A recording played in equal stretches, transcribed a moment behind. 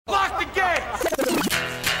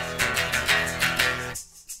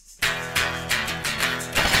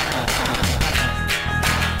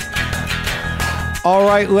All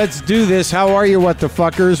right, let's do this. How are you, what the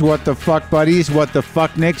fuckers, what the fuck buddies, what the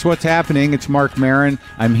fuck nicks? What's happening? It's Mark Maron.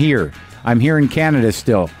 I'm here. I'm here in Canada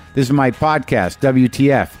still. This is my podcast,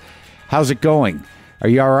 WTF. How's it going? Are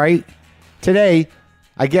you all right? Today,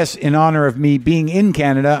 I guess in honor of me being in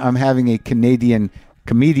Canada, I'm having a Canadian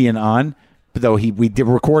comedian on, though we did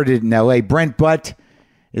record it in LA. Brent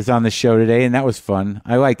is on the show today, and that was fun.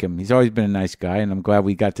 I like him. He's always been a nice guy, and I'm glad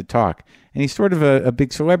we got to talk. And he's sort of a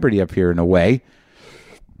big celebrity up here in a way.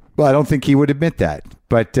 Well, I don't think he would admit that,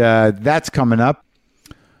 but that's coming up.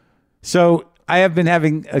 So I have been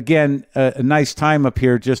having, again, a nice time up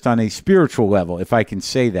here just on a spiritual level, if I can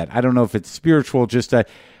say that. I don't know if it's spiritual, just a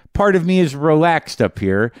part of me is relaxed up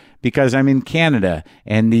here because I'm in Canada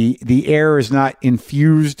and the air is not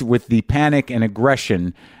infused with the panic and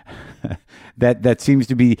aggression that seems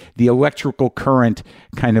to be the electrical current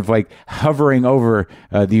kind of like hovering over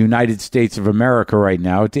the United States of America right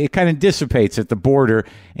now. It kind of dissipates at the border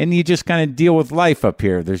and you just kind of deal with life up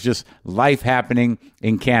here. There's just life happening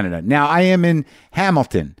in Canada. Now, I am in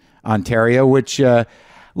Hamilton, Ontario, which,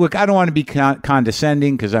 look, I don't want to be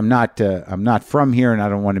condescending because I'm not from here and I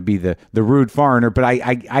don't want to be the rude foreigner, but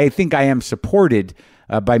I think I am supported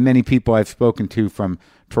by many people I've spoken to from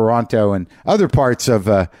Toronto and other parts of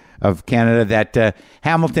Canada that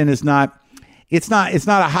Hamilton is not. It's not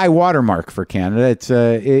a high watermark for Canada. It's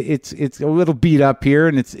a little beat up here,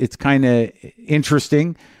 and it's kind of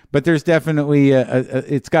interesting. But there's definitely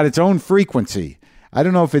it's got its own frequency. I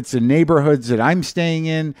don't know if it's the neighborhoods that I'm staying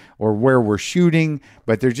in or where we're shooting,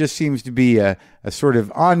 but there just seems to be a sort of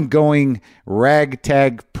ongoing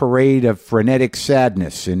ragtag parade of frenetic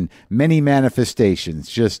sadness in many manifestations.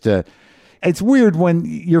 Just it's weird when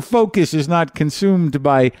your focus is not consumed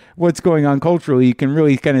by what's going on culturally. You can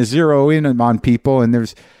really kind of zero in on people, and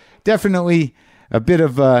there's definitely a bit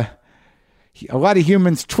of a lot of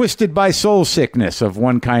humans twisted by soul sickness of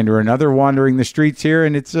one kind or another wandering the streets here,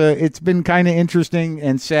 and it's been kind of interesting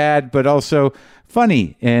and sad, but also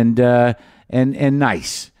funny and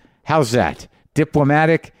nice. How's that?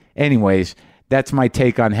 Diplomatic? Anyways, that's my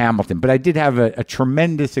take on Hamilton. But I did have a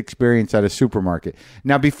tremendous experience at a supermarket.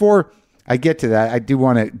 Now, before I get to that, I do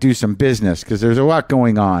want to do some business because there's a lot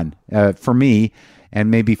going on for me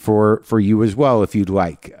and maybe for you as well, if you'd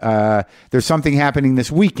like. There's something happening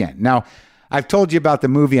this weekend. Now, I've told you about the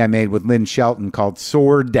movie I made with Lynn Shelton called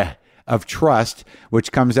Sword of Trust,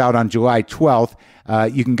 which comes out on July 12th.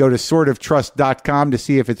 You can go to swordoftrust.com to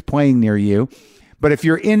see if it's playing near you. But if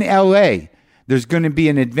you're in LA, there's going to be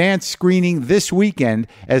an advanced screening this weekend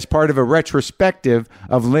as part of a retrospective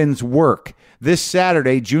of Lynn's work. This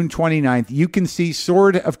Saturday, June 29th, you can see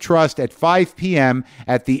Sword of Trust at 5 p.m.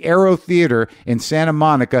 at the Aero Theater in Santa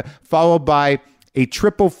Monica, followed by a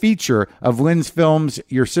triple feature of Lynn's films,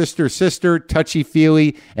 Your Sister's Sister, Touchy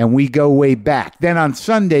Feely, and We Go Way Back. Then on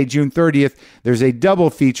Sunday, June 30th, there's a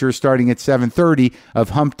double feature starting at 7:30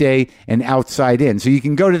 of Hump Day and Outside In. So you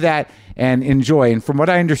can go to that and enjoy. And from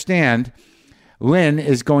what I understand, Lynn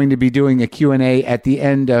is going to be doing a Q&A at the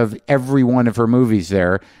end of every one of her movies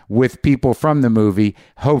there with people from the movie,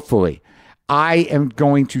 hopefully. I am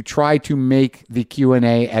going to try to make the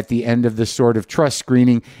Q&A at the end of the Sword of Trust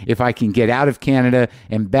screening if I can get out of Canada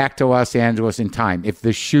and back to Los Angeles in time. If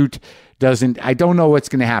the shoot doesn't, I don't know what's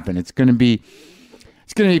going to happen. It's going to be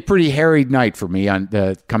a pretty harried night for me on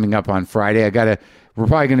coming up on Friday. We're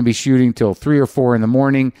probably going to be shooting till 3 or 4 in the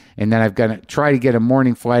morning, and then I've got to try to get a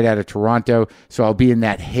morning flight out of Toronto, so I'll be in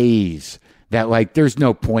that haze, that like there's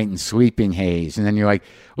no point in sleeping haze. And then you're like,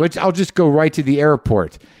 I'll just go right to the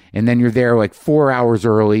airport. And then you're there like 4 hours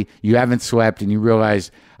early, you haven't slept, and you realize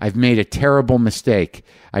I've made a terrible mistake.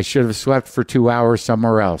 I should have slept for 2 hours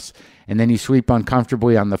somewhere else. And then you sleep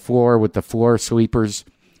uncomfortably on the floor with the floor sleepers.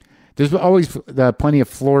 There's always plenty of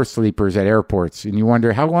floor sleepers at airports, and you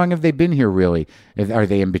wonder, how long have they been here really? Are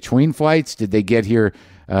they in between flights? Did they get here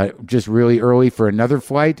just really early for another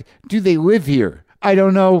flight? Do they live here? I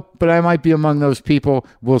don't know, but I might be among those people.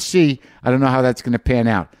 We'll see. I don't know how that's going to pan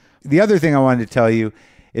out. The other thing I wanted to tell you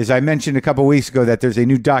is I mentioned a couple weeks ago that there's a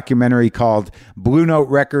new documentary called Blue Note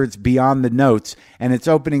Records Beyond the Notes, and it's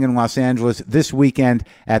opening in Los Angeles this weekend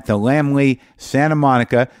at the Lamley, Santa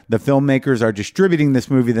Monica. The filmmakers are distributing this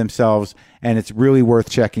movie themselves, and it's really worth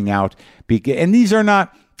checking out. And these are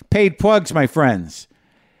not paid plugs, my friends.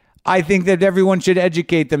 I think that everyone should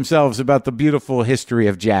educate themselves about the beautiful history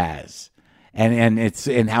of jazz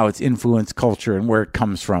and how it's influenced culture and where it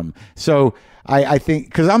comes from. So I think,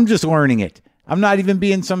 because I'm just learning it. I'm not even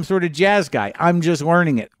being some sort of jazz guy. I'm just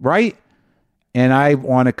learning it, right? And I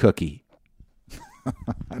want a cookie.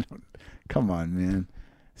 Come on, man.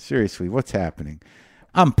 Seriously, what's happening?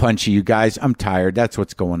 I'm punchy, you guys. I'm tired. That's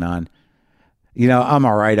what's going on. I'm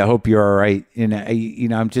all right. I hope you're all right. And,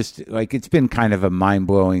 I'm just like, it's been kind of a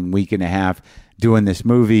mind-blowing week and a half doing this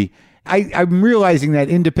movie. I'm realizing that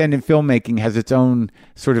independent filmmaking has its own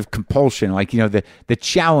sort of compulsion, like, the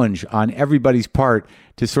challenge on everybody's part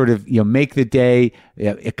to sort of, make the day,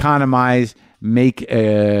 economize, make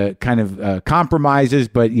compromises,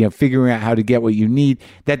 but, figuring out how to get what you need,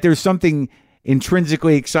 that there's something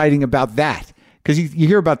intrinsically exciting about that. Because you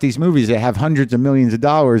hear about these movies that have hundreds of millions of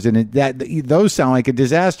dollars, and those sound like a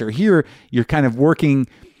disaster. Here, you're kind of working,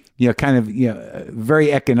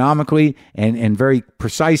 very economically and very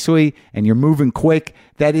precisely, and you're moving quick.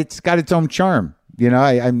 That it's got its own charm.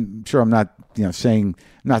 I'm sure I'm not,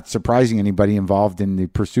 not surprising anybody involved in the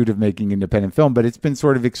pursuit of making independent film, but it's been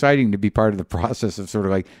sort of exciting to be part of the process of sort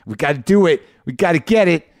of like, we got to do it, we got to get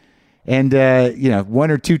it, and one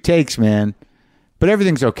or two takes, man. But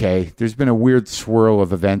everything's okay. There's been a weird swirl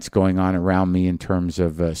of events going on around me in terms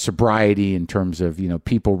of sobriety, in terms of,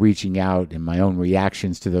 people reaching out and my own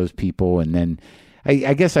reactions to those people. And then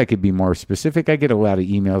I guess I could be more specific. I get a lot of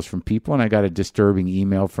emails from people, and I got a disturbing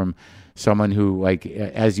email from someone who, like,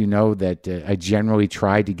 as you know, that I generally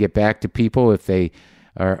try to get back to people if they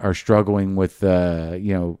are struggling with,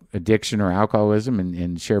 addiction or alcoholism,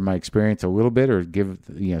 and share my experience a little bit, or give,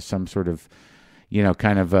 some sort of,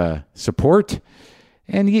 kind of support.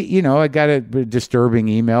 And, I got a disturbing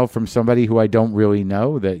email from somebody who I don't really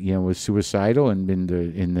know that, was suicidal and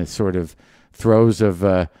in the sort of throes of,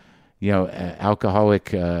 alcoholic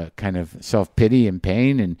kind of self-pity and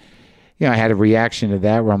pain. And, I had a reaction to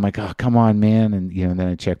that where I'm like, oh, come on, man. And, and then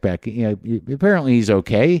I check back, apparently he's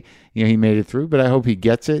okay. He made it through, but I hope he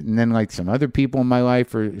gets it. And then, like, some other people in my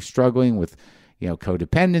life are struggling with,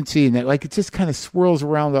 codependency, and that, like, it just kind of swirls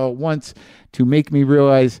around all at once to make me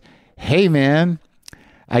realize, hey, man,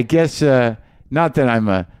 I guess not that I'm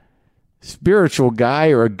a spiritual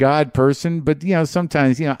guy or a God person, but,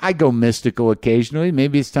 sometimes, I go mystical occasionally.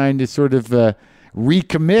 Maybe it's time to sort of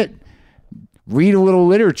recommit, read a little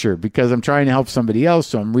literature, because I'm trying to help somebody else.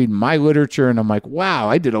 So I'm reading my literature, and I'm like, wow,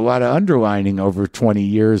 I did a lot of underlining over 20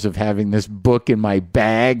 years of having this book in my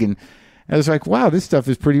bag. And I was like, wow, this stuff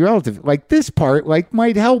is pretty relative. Like, this part, like,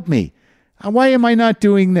 might help me. Why am I not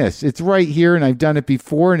doing this? It's right here, and I've done it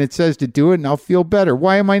before, and it says to do it, and I'll feel better.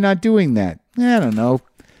 Why am I not doing that? I don't know.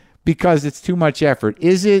 Because it's too much effort.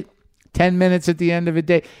 Is it 10 minutes at the end of a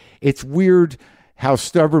day? It's weird how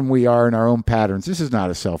stubborn we are in our own patterns. This is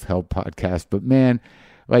not a self-help podcast, but man,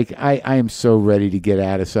 like, I am so ready to get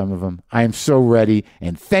out of some of them. I am so ready,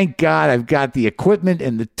 and thank God I've got the equipment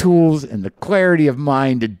and the tools and the clarity of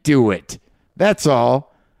mind to do it. That's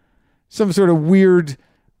all. Some sort of weird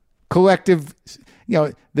collective,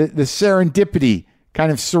 the serendipity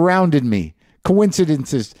kind of surrounded me.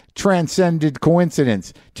 Coincidences transcended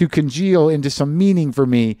coincidence to congeal into some meaning for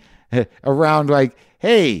me around, like,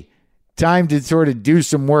 hey, time to sort of do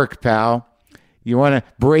some work, pal. You want to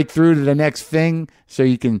break through to the next thing so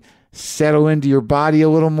you can settle into your body a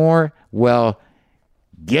little more? Well,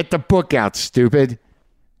 get the book out, stupid.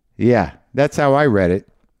 Yeah, that's how I read it.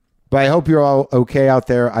 But I hope you're all okay out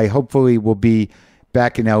there. I hopefully will be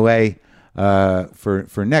back in LA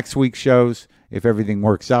for next week's shows. If everything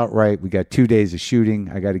works out right, we got 2 days of shooting.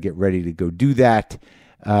 I got to get ready to go do that.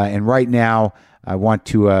 And right now, I want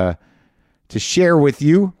to share with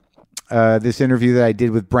you this interview that I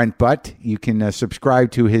did with Brent Butt. You can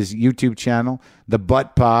subscribe to his YouTube channel, The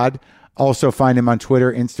Butt Pod. Also find him on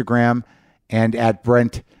Twitter, Instagram, and at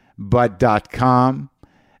BrentButt.com.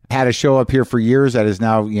 Had a show up here for years that is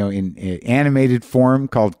now, in animated form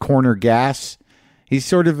called Corner Gas. He's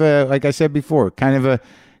sort of like I said before, kind of a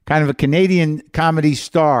Canadian comedy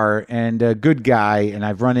star and a good guy. And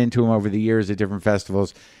I've run into him over the years at different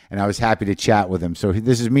festivals, and I was happy to chat with him. So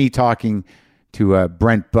this is me talking to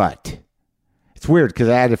Brent Butt. It's weird because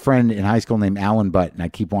I had a friend in high school named Alan Butt, and I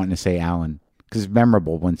keep wanting to say Alan because it's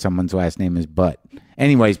memorable when someone's last name is Butt.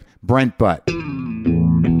 Anyways, Brent Butt.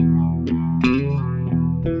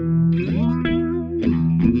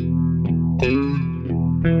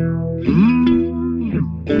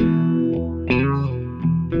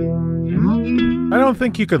 I don't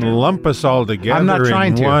think you can lump us all together. I'm not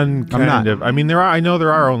trying in to. one kind of. I mean, I know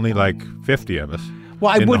there are only like 50 of us.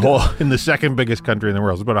 Well, in the second biggest country in the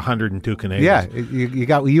world. It's about 102 Canadians. Yeah, you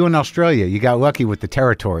got you in Australia. You got lucky with the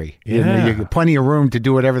territory. Yeah. You got plenty of room to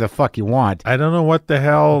do whatever the fuck you want. I don't know what the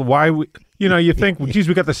hell. Why we? You think, well, geez,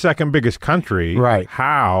 we got the second biggest country. Right?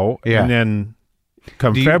 How? Yeah. And then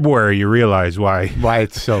come February, you realize why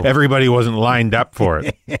it's so. Everybody wasn't lined up for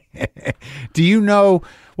it. Do you know?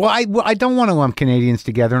 Well, I don't want to lump Canadians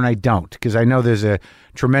together, and I don't, because I know there's a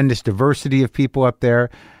tremendous diversity of people up there.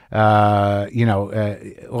 A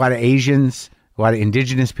lot of Asians, a lot of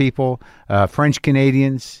indigenous people, French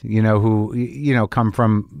Canadians, who come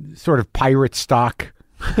from sort of pirate stock.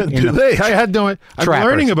 Do they? I had no. I'm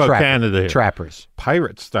learning about Canada here. Trappers.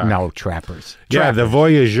 Pirate stuff. No, trappers. Yeah, the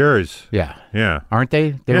voyageurs. Yeah. Aren't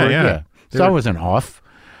they? Yeah. So I wasn't off.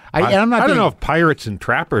 I don't know if pirates and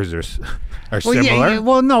trappers are similar. Yeah,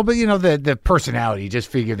 well, no, but the personality. Just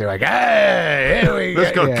figure they're like, hey, here we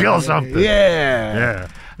let's go kill something. Yeah.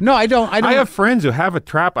 No, I don't. I have friends who have a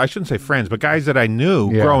trap. I shouldn't say friends, but guys that I knew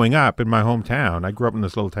growing up in my hometown. I grew up in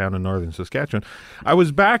this little town in northern Saskatchewan. I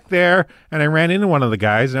was back there, and I ran into one of the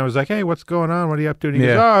guys, and I was like, hey, what's going on? What are you up to? And he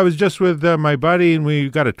goes, oh, I was just with my buddy, and we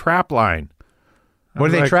got a trap line. What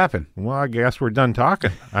are they trapping? Well, I guess we're done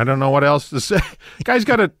talking. I don't know what else to say. Guy's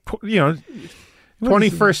got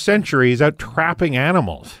 21st century. He's out trapping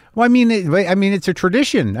animals. Well, I mean, it's a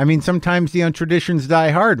tradition. I mean, sometimes traditions die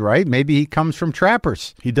hard, right? Maybe he comes from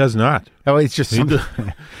trappers. He does not. Oh, it's just.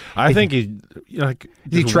 I think he wants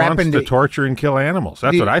to torture and kill animals.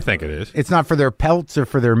 That's what I think it is. It's not for their pelts or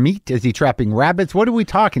for their meat. Is he trapping rabbits? What are we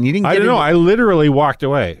talking? You didn't. I don't know. I literally walked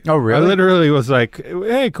away. Oh, really? I literally was like,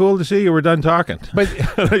 "Hey, cool to see you. We're done talking." But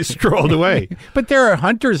I strolled away. But there are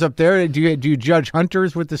hunters up there. Do you judge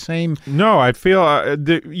hunters with the same? No, I feel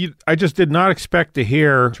I just did not expect to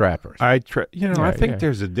hear trappers. I think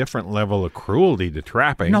there's a different level of cruelty to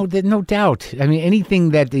trapping. No doubt. I mean,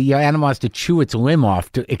 anything that the animal has to chew its limb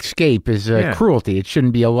off to escape is cruelty. It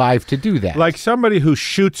shouldn't be alive to do that. Like somebody who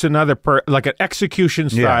shoots another like an execution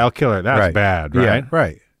style killer. That's bad, right? Yeah,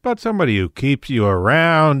 right. But somebody who keeps you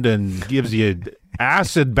around and gives you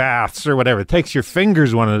acid baths or whatever, takes your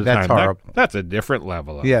fingers one at a time. That's horrible. That's a different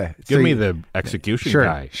level. Give me the execution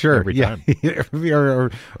guy. Sure. Every time.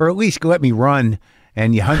 or at least let me run.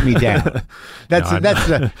 And you hunt me down. That's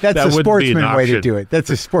a sportsman way to do it. That's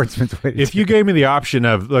a sportsman's way to do it. If you gave me the option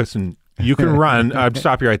of, listen, you can run, I'd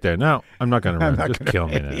stop you right there. No, I'm not going to run. Just kill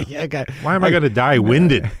me now. Why am I going to die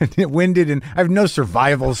winded? Winded, and I have no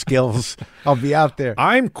survival skills. I'll be out there.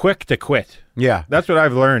 I'm quick to quit. Yeah. That's what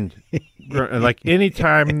I've learned. Like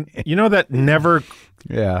anytime, that never...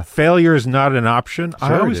 Yeah. Failure is not an option.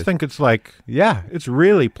 Sure, I always think it's like... Yeah. It's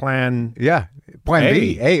really plan... Yeah. Plan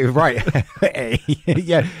B. A, right. A.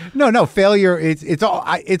 Yeah. No, failure,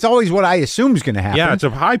 it's always what I assume is going to happen. Yeah, it's a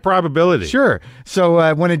high probability. Sure.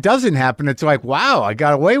 So when it doesn't happen, it's like, wow, I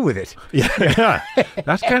got away with it. Yeah.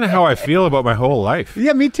 That's kind of how I feel about my whole life.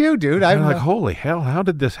 Yeah, me too, dude. I'm like, holy hell, how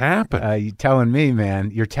did this happen? You're telling me, man.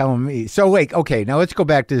 You're telling me. So wait, okay, now let's go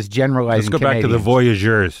back to this generalizing Let's go back to the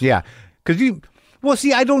voyageurs. Yeah. Because well,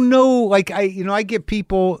 see, I don't know. Like, I get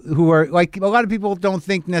people who are like, a lot of people don't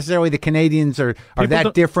think necessarily the Canadians are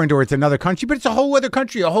that different, or it's another country, but it's a whole other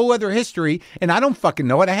country, a whole other history, and I don't fucking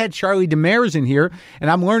know it. I had Charlie Demers in here,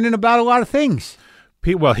 and I'm learning about a lot of things.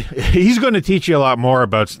 Well, he's going to teach you a lot more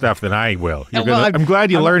about stuff than I will. I'm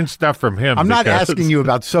glad you learned stuff from him. I'm not asking you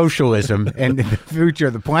about socialism and the future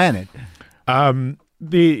of the planet. I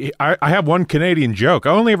have one Canadian joke. I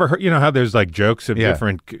only ever heard, how there's like jokes of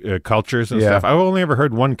different cultures and stuff. I've only ever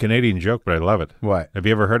heard one Canadian joke, but I love it. What? Have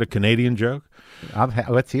you ever heard a Canadian joke?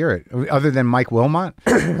 Let's hear it. Other than Mike Wilmot?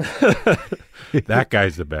 That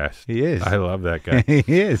guy's the best. He is. I love that guy.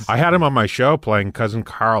 He is. I had him on my show playing Cousin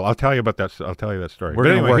Carl. I'll tell you about that. I'll tell you that story. But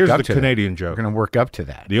anyway, here's the Canadian joke. We're going to work up to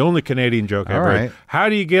that. The only Canadian joke I ever heard. How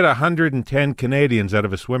do you get 110 Canadians out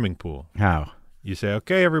of a swimming pool? How? You say,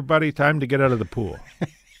 okay, everybody, time to get out of the pool.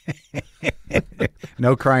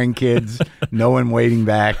 No crying kids. No one waiting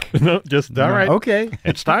back. No, just all right. Okay,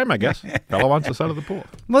 it's time, I guess. Fellow wants us out of the pool.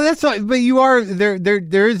 Well, that's all, but you are there.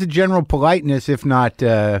 There is a general politeness, if not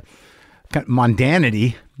kind of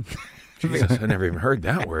mundanity. Jesus, I never even heard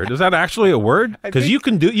that word. Is that actually a word? Because you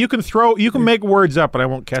can make words up, but I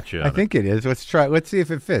won't catch you. I think it is. Let's try. Let's see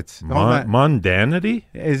if it fits. Mundanity?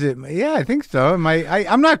 Is it? Yeah, I think so.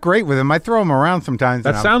 I'm not great with them. I throw them around sometimes.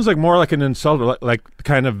 That sounds like more like an insult, like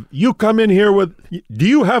kind of, you come in here with, do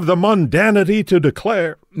you have the mundanity to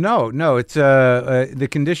declare? No, it's the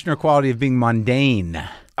condition or quality of being mundane.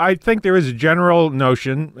 I think there is a general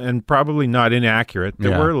notion, and probably not inaccurate,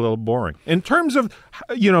 that we're a little boring. In terms of,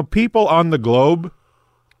 people on the globe,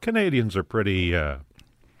 Canadians are pretty,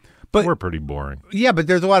 we're pretty boring. Yeah, but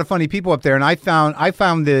there's a lot of funny people up there, and I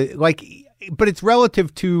found but it's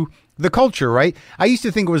relative to the culture, right? I used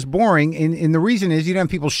to think it was boring, and the reason is you don't have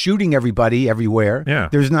people shooting everybody everywhere. Yeah.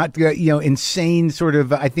 There's not, insane sort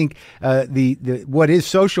of, I think the what is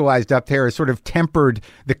socialized up there is sort of tempered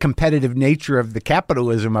the competitive nature of the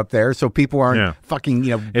capitalism up there, so people aren't fucking,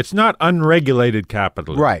 It's not unregulated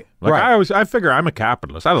capitalism. Right. Like right. I figure I'm a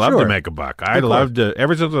capitalist. I love to make a buck. I love to,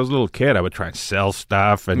 ever since I was a little kid, I would try and sell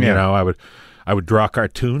stuff, and, I would draw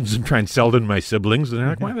cartoons and try and sell them to my siblings. And they're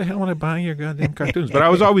like, why the hell would I buy your goddamn cartoons? But I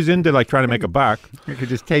was always into like trying to make a buck. You could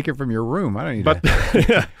just take it from your room. I don't need But,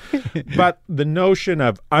 that. but the notion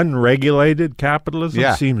of unregulated capitalism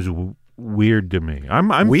Yeah. seems weird to me.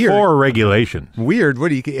 I'm Weird. for regulation. Weird.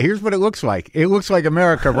 Here's what it looks like. It looks like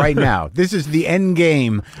America right now. This is the end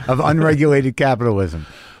game of unregulated capitalism.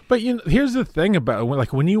 But here's the thing about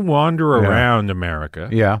like when you wander around America.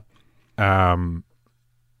 Yeah.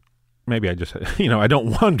 Maybe I just I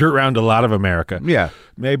don't wander around a lot of America. Yeah.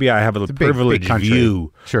 Maybe I have a privileged country.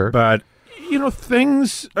 view. Sure. But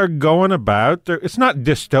things are going about. It's not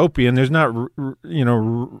dystopian. There's not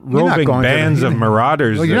roving bands of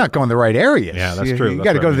marauders. Well, you're not going the right areas. Yeah, that's true. You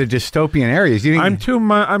got to go to the dystopian areas.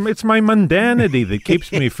 It's my mundanity that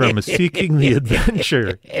keeps me from seeking the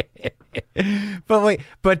adventure. But wait,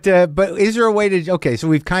 but is there a way to? Okay, so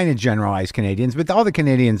we've kind of generalized Canadians, but all the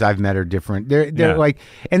Canadians I've met are different. They're like,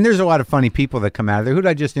 and there's a lot of funny people that come out of there. Who did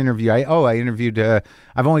I just interview? I interviewed.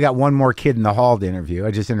 I've only got one more kid in the hall to interview.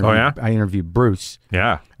 I just interviewed. Oh, yeah? I interviewed Bruce.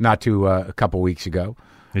 Yeah, not a couple weeks ago.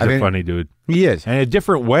 He's a funny dude. He is, and a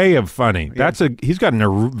different way of funny. Yeah. He's got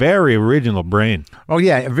a very original brain. Oh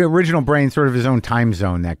yeah, original brain, sort of his own time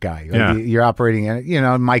zone. That guy. Like, yeah. You're operating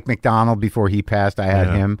in. Mike McDonald before he passed. I had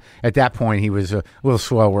him. At that point, he was a little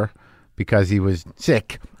slower because he was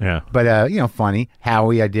sick. Yeah. But funny.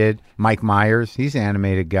 Howie, I did. Mike Myers, he's an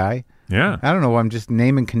animated guy. Yeah. I don't know. I'm just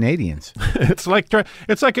naming Canadians. It's like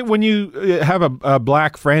when you have a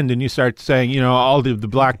black friend and you start saying, all the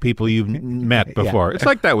black people you've met before. It's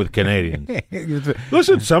like that with Canadians.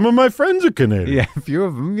 Listen, some of my friends are Canadian. Yeah, a few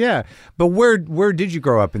of them. Yeah. But where did you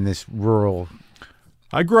grow up in this rural?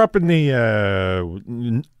 I grew up in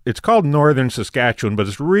it's called northern Saskatchewan, but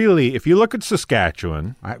it's really, if you look at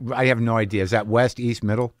Saskatchewan. I have no idea. Is that west, east,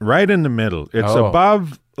 middle? Right in the middle. It's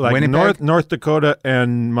above like Winnipeg? North Dakota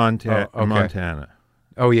and okay. Montana.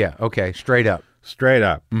 Oh, yeah. Okay. Straight up.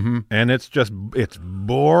 Mm-hmm. And it's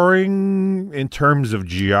boring in terms of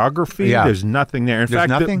geography. Yeah. There's nothing there. In There's fact,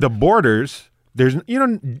 nothing? the borders, there's,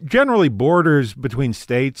 generally borders between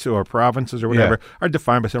states or provinces or whatever are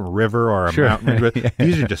defined by some river or a mountain.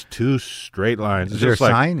 These are just two straight lines. Is there a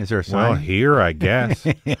sign? Is there a sign? Well, here, I guess.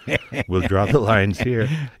 We'll draw the lines here.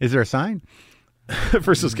 Is there a sign?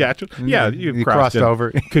 For Saskatchewan? Yeah, you crossed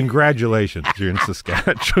over. Congratulations, you're in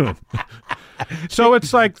Saskatchewan. So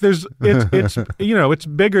it's like it's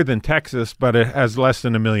bigger than Texas, but it has less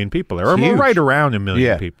than 1 million people there, or right around 1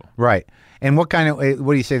 million people. Right. And what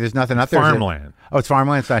do you say? There's nothing up there? Farmland. It's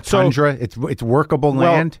farmland. It's not tundra. It's workable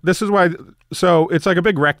land. This is why. So it's like a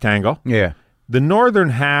big rectangle. Yeah. The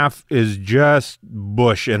northern half is just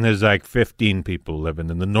bush, and there's like 15 people living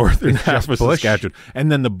in the northern half of Saskatchewan. And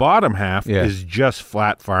then the bottom half is just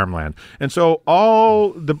flat farmland. And so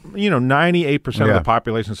all the 98% of the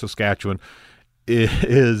population of Saskatchewan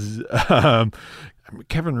is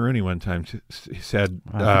Kevin Rooney one time he said,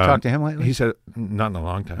 have you talked to him lately? He said, not in a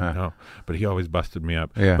long time, no. But he always busted me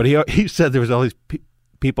up. Yeah. But he said there was all these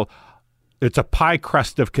people. It's a pie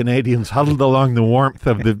crust of Canadians huddled along the warmth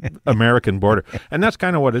of the American border. And that's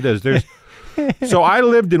kind of what it is. So I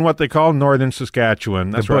lived in what they call northern Saskatchewan.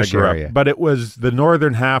 That's where I grew up. But it was the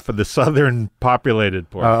northern half of the southern populated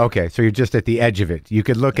portion. Oh, okay. So you're just at the edge of it. You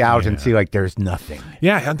could look out and see like there's nothing.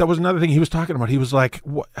 Yeah, and that was another thing he was talking about. He was like,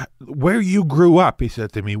 where you grew up, he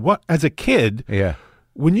said to me, as a kid,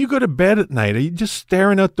 when you go to bed at night, are you just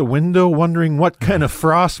staring out the window wondering what kind of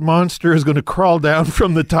frost monster is going to crawl down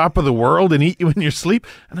from the top of the world and eat you in your sleep?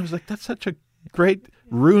 And I was like, that's such a great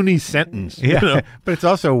Rooney sentence. Yeah, but it's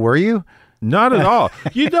also, were you? Not at all.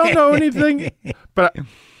 You don't know anything. But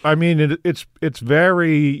I mean, it's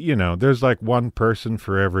very, there's like one person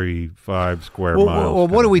for every 5 square miles. Well,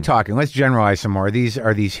 what are we talking? Let's generalize some more. Are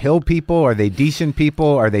these hill people? Are they decent people?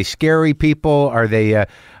 Are they scary people? Are they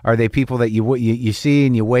people that you see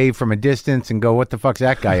and you wave from a distance and go, what the fuck's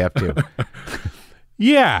that guy up to?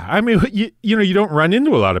 Yeah. I mean, you don't run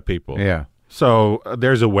into a lot of people. Yeah. So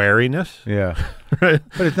there's a wariness. Yeah. Right?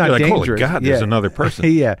 But it's not You're like, dangerous. Holy God, there's another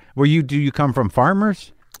person. Yeah. Do you come from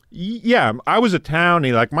farmers? Yeah. I was a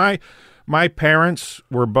townie. Like my parents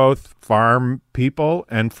were both farm people,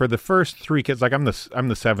 and for the first 3 kids, like I'm the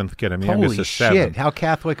 7th kid. I mean, I'm just a 7th. Holy shit! How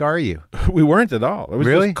Catholic are you? We weren't at all. It was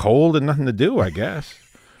really just cold and nothing to do, I guess.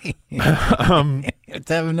 Let's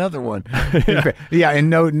have another one. Yeah, and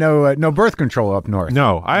no birth control up north.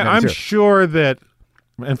 No, I'm sure that.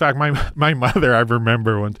 In fact, my mother, I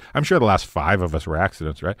remember when, I'm sure the last 5 of us were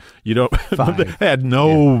accidents, right? They had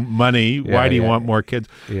no money. Why do you want more kids?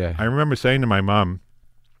 Yeah. I remember saying to my mom,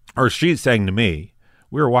 or she's saying to me,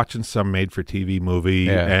 we were watching some made-for-TV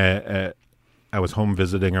movie. I was home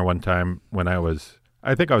visiting her one time when I was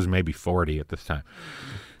I think I was maybe 40 at this time.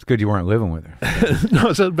 It's good you weren't living with her.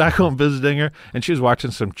 No, so I was back home visiting her, and she was watching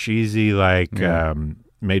some cheesy,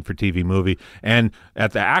 made-for-TV movie. And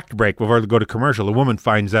at the act break, before they go to commercial, the woman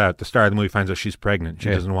finds out, the star of the movie finds out she's pregnant. She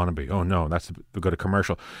doesn't want to be. Oh, no, that's to go to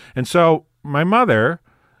commercial. And so my mother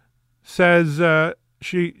says,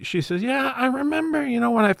 she says, yeah, I remember,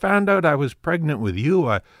 when I found out I was pregnant with you,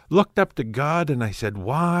 I looked up to God and I said,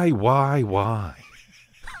 why?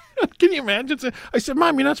 Can you imagine? I said,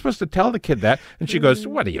 Mom, you're not supposed to tell the kid that. And she goes,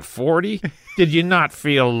 what are you, 40? Did you not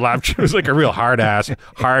feel loved? She was like a real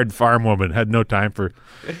hard farm woman, had no time for,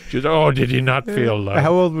 she was, oh, did you not feel loved?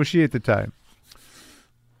 How old was she at the time?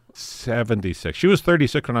 76. She was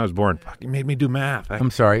 36 when I was born. Fuck, you made me do math.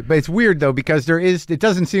 I'm sorry. But it's weird, though, because it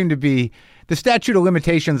doesn't seem to be, the statute of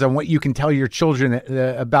limitations on what you can tell your children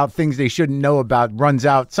about things they shouldn't know about runs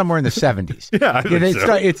out somewhere in the 70s.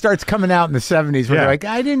 It starts coming out in the 70s where they're like,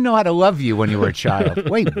 I didn't know how to love you when you were a child.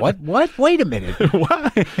 Wait, what? Wait a minute.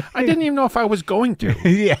 What? I didn't even know if I was going to.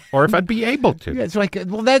 Yeah. Or if I'd be able to. Yeah, it's like,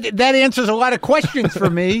 well, that answers a lot of questions for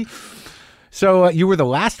me. So you were the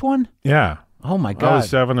last one? Yeah. Oh, my God. I was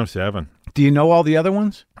 7 of 7. Do you know all the other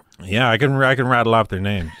ones? Yeah, I can rattle off their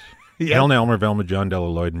names. Yeah. Elna, Elmer, Velma, John, Della,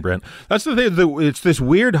 Lloyd, and Brent. That's the thing. It's this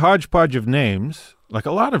weird hodgepodge of names, like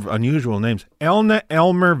a lot of unusual names. Elna,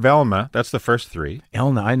 Elmer, Velma. That's the first 3.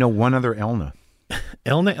 Elna. I know one other Elna.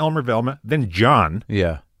 Elna, Elmer, Velma. Then John.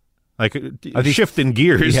 Yeah. Like shifting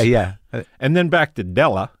gears. Yeah. And then back to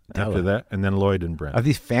Della after that. And then Lloyd and Brent. Are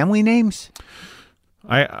these family names?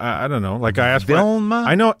 I don't know. Like I asked Velma?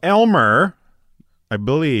 I know Elmer. I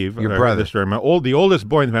believe your brother. The oldest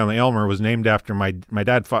boy in the family, Elmer, was named after my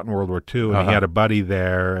dad. Fought in World War II, and he had a buddy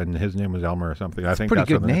there, and his name was Elmer or something. I think pretty that's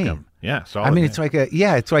good name. Yeah,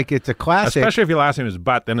 it's like it's a classic. Especially if your last name is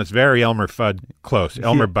Butt, then it's very Elmer Fudd close.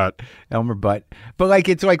 Elmer Butt. Elmer Butt. But like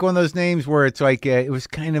it's like one of those names where it's like it was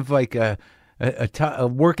kind of like a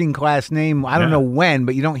working class name. I don't know when,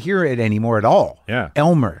 but you don't hear it anymore at all. Yeah.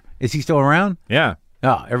 Elmer. Is he still around? Yeah.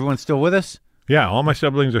 Oh, everyone's still with us? Yeah, all my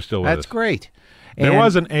siblings are still with us. That's great. There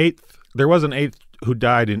was an eighth who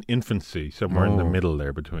died in infancy somewhere in the middle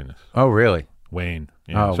there between us. Oh, really? Wayne.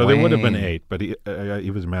 Yeah. Oh, so Wayne. there would have been 8, but he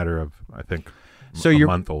was a matter of, I think, a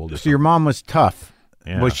month old. So your mom was tough.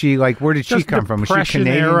 Yeah. Was she like? Where did she come from? Was she Depression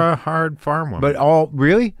Canadian? era hard farm woman. But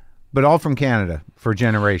all from Canada for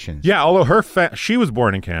generations. Yeah, although she was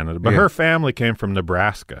born in Canada, but her family came from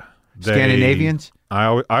Nebraska. Scandinavians?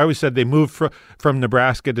 I always said they moved from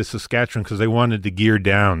Nebraska to Saskatchewan because they wanted to gear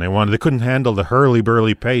down. They couldn't handle the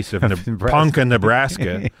hurly-burly pace of Ponca,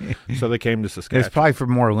 Nebraska, so they came to Saskatchewan. It's probably for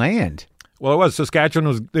more land. Well, it was.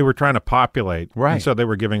 Saskatchewan they were trying to populate, right? And so they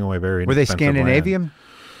were giving away very Were they Scandinavian? Land.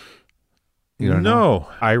 You don't know.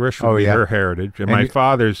 Irish would be her heritage, and my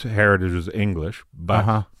father's heritage was English.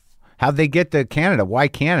 But how'd they get to Canada? Why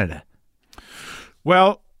Canada?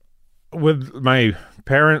 Well, with my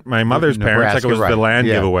mother's parents, like it was the land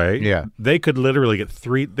giveaway. Yeah, they could literally get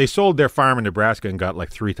 3. They sold their farm in Nebraska and got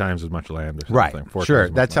like 3 times as much land, or something. Right, sure.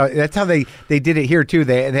 That's how they did it here too.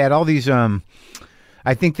 They had all these.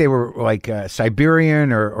 I think they were like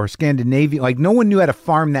Siberian or Scandinavian. Like no one knew how to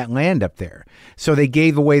farm that land up there, so they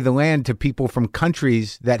gave away the land to people from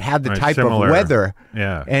countries that had the type of weather.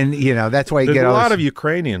 Yeah, and that's why you get a lot of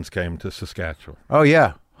Ukrainians came to Saskatchewan. Oh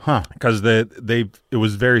yeah. Huh? Because it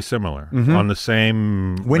was very similar on the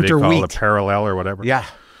same winter wheat, a parallel or whatever. Yeah.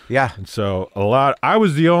 And so I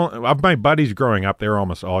was the only of my buddies growing up. They were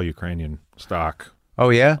almost all Ukrainian stock. Oh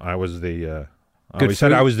yeah. I was the. I always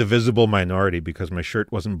said I was the visible minority because my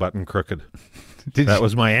shirt wasn't button crooked. That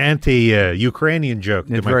was my anti-Ukrainian joke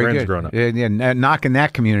to my friends growing up. Yeah, knocking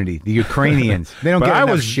that community, the Ukrainians. They don't get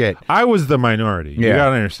enough shit. I was the minority. You got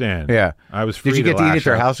to understand. Yeah. I was free Did you get to eat at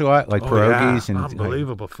their house a lot? Like pierogies? And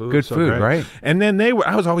unbelievable food. Good food, great. Right? And then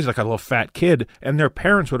I was always like a little fat kid, and their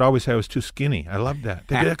parents would always say I was too skinny. I loved that.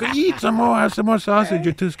 They'd be like, eat some more, have some more sausage,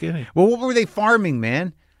 you're too skinny. Well, what were they farming,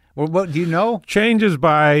 man? Well, what do you know? Changes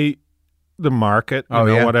by the market,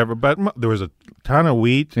 whatever. But there was a ton of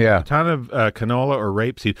wheat, a ton of canola or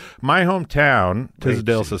rapeseed. My hometown,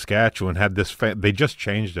 Tisdale, Saskatchewan, had this. They just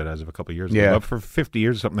changed it as of a couple of years ago. But for 50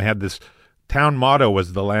 years or something, they had this town motto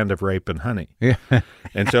was the land of rape and honey. Yeah,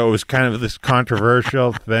 and so it was kind of this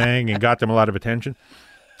controversial thing and got them a lot of attention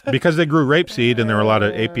because they grew rapeseed and there were a lot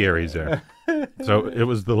of apiaries there. So it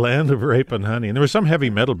was the land of rape and honey. And there was some heavy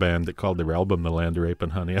metal band that called their album The Land of Rape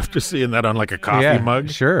and Honey after seeing that on like a coffee mug.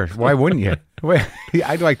 Sure. Why wouldn't you?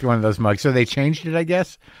 I'd like one of those mugs. So they changed it, I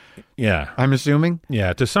guess? Yeah. I'm assuming?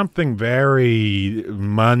 Yeah, to something very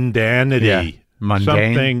mundanity. Yeah. Mundane?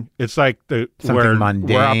 Something, it's like where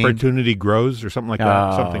opportunity grows or something like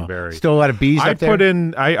that. Something very... Still a lot of bees up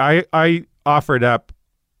there? I offered up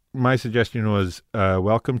my suggestion was,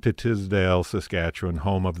 welcome to Tisdale, Saskatchewan,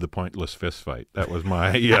 home of the pointless fist fight. That was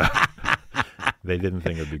my, they didn't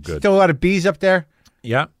think it would be good. Still a lot of bees up there?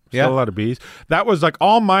 Yeah, still a lot of bees. That was like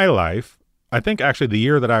all my life. I think actually the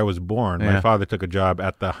year that I was born, my father took a job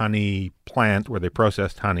at the honey plant where they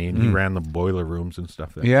processed honey, and he ran the boiler rooms and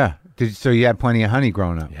stuff there. Yeah. So you had plenty of honey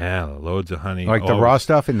growing up? Yeah, loads of honey. Like the raw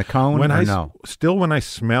stuff in the cone? When I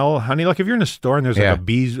smell honey, like if you're in a store and there's like a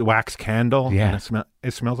beeswax candle, and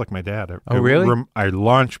it smells like my dad. Really? I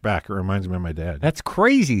launch back. It reminds me of my dad. That's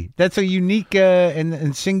crazy. That's a unique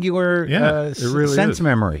and singular it really sense is.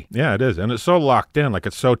 Memory. Yeah, it is. And it's so locked in. Like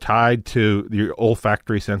it's so tied to your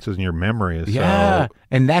olfactory senses and your memory. Yeah. So,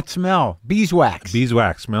 and that smell, beeswax.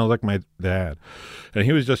 Beeswax smells like my dad. And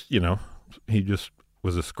he was just, he just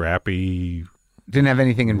was a scrappy. Didn't have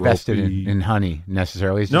anything invested in honey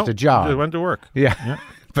necessarily. It's just a job. Just went to work. Yeah.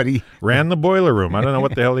 But he ran the boiler room. I don't know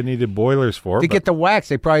what the hell they needed boilers for. To get the wax,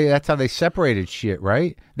 that's how they separated shit,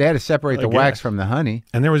 right? They had to separate the wax from the honey.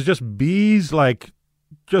 And there was just bees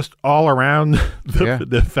just all around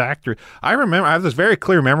the factory. I remember, I have this very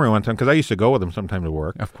clear memory one time because I used to go with them sometime to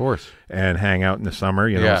work. Of course. And hang out in the summer,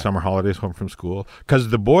 summer holidays home from school. Because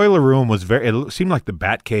the boiler room was it seemed like the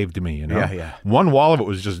bat cave to me, Yeah. One wall of it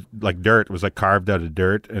was just like dirt. It was like carved out of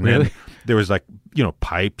dirt. And then there was like,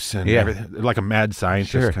 pipes and everything. Like a mad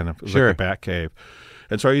scientist kind of. It was like a bat cave.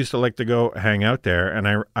 And so I used to like to go hang out there,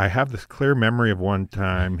 and I have this clear memory of one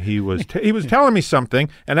time he was telling me something,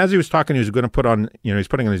 and as he was talking, he was going to put on, he's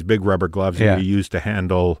putting on these big rubber gloves that you use to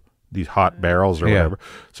handle these hot barrels or whatever.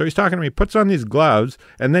 So he's talking to me, puts on these gloves,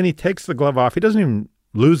 and then he takes the glove off. He doesn't even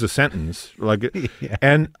lose a sentence,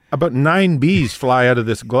 and about 9 bees fly out of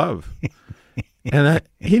this glove. And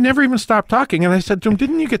he never even stopped talking. And I said to him,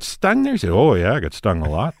 didn't you get stung there? He said, oh, yeah, I got stung a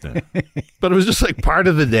lot then. But it was just like part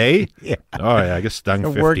of the day. Yeah. Oh, yeah, I get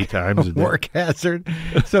stung 50 times a day. Work hazard.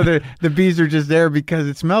 So the bees are just there because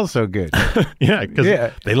it smells so good. Yeah,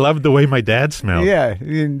 because they loved the way my dad smelled. Yeah.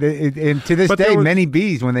 And to this day, many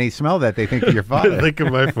bees, when they smell that, they think of your father. Think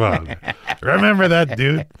of my father. Remember that,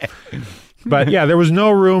 dude? But yeah, there was no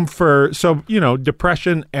room for,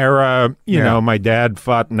 Depression era, my dad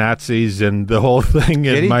fought Nazis and the whole thing.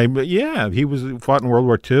 Did he? He fought in World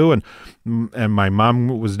War II, and my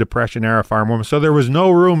mom was Depression era farm woman. So there was no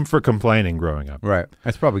room for complaining growing up. Right.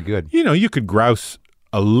 That's probably good. You could grouse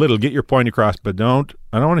a little, get your point across, but I don't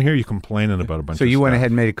want to hear you complaining about a bunch of stuff. So you went ahead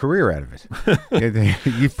and made a career out of it.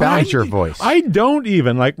 You found your voice. I don't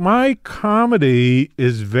even, my comedy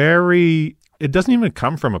is very... It doesn't even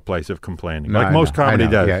come from a place of complaining, most comedy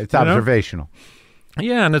does. Yeah, it's observational.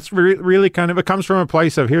 Yeah, and it's really kind of, it comes from a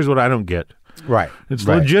place of, here's what I don't get. Right. It's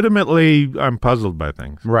legitimately, I'm puzzled by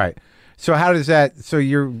things. Right. So how does that, so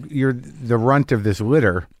you're the runt of this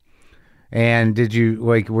litter, and did you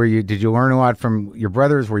learn a lot from your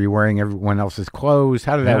brothers? Were you wearing everyone else's clothes?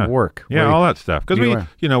 How did that work? Yeah, all that stuff. Because we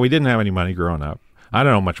didn't have any money growing up. I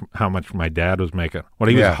don't know how much my dad was making.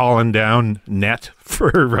 He was hauling down net for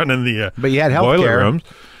running the but you had boiler rooms.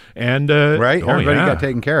 And, right? Everybody got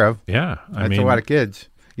taken care of. Yeah. That's a lot of kids.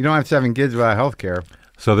 You don't have 7 kids without health care.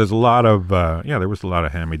 So there's a lot of, there was a lot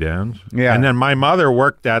of hand-me-downs. Yeah. And then my mother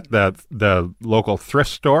worked at the local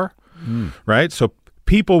thrift store, right? So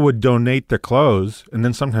people would donate their clothes, and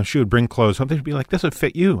then sometimes she would bring clothes home. They'd be like, this would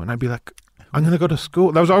fit you. And I'd be like, I'm going to go to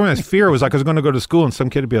school. That was always my fear. Was like I was going to go to school and some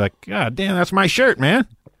kid would be like, God damn, that's my shirt, man.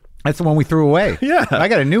 That's the one we threw away. Yeah. I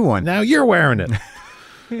got a new one. Now you're wearing it.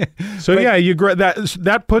 So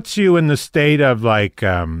that puts you in the state of where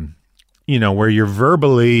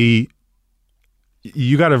you're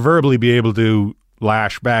you got to verbally be able to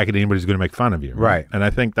lash back at anybody who's going to make fun of you. Right. And I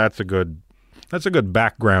think that's a good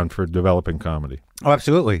background for developing comedy. Oh,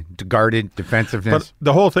 absolutely. Guarded, defensiveness. But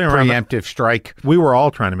the whole thing around preemptive strike. We were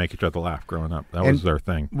all trying to make each other laugh growing up. That was our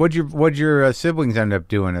thing. What'd your siblings end up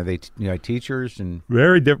doing? Are they teachers and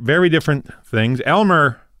very different things?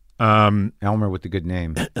 Elmer with the good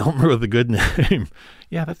name. Elmer with the good name.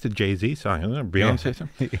 Yeah, that's the Jay-Z song, isn't it? Beyonce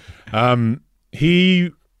song.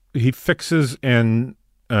 He fixes and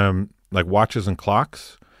watches and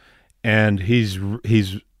clocks, and he's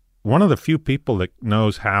one of the few people that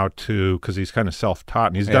knows how to, because he's kind of self-taught,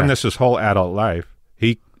 and he's done this his whole adult life.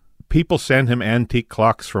 People send him antique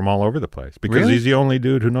clocks from all over the place because he's the only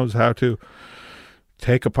dude who knows how to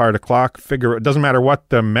take apart a clock, it doesn't matter what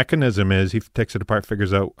the mechanism is, he takes it apart,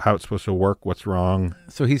 figures out how it's supposed to work, what's wrong.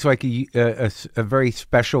 So he's like a very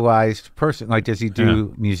specialized person. Like, does he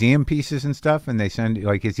do museum pieces and stuff, and they send,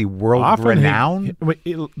 is he world-renowned?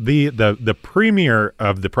 The premier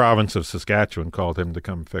of the province of Saskatchewan called him to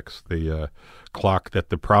come fix the clock that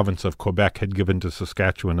the province of Quebec had given to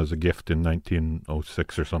Saskatchewan as a gift in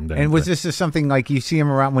 1906 or something. And was this just something like you see him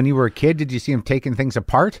around when you were a kid? Did you see him taking things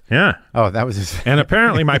apart? Yeah. Oh, that was his... And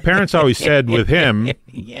apparently my parents always said with him,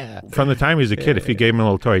 yeah, from the time he was a kid, if you gave him a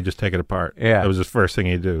little toy, he'd just take it apart. Yeah. That was his first thing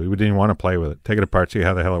he'd do. He didn't want to play with it. Take it apart, see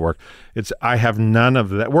how the hell it worked. I have none of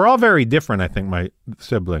that. We're all very different, I think, my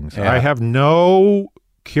siblings. Yeah. I have no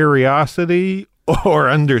curiosity or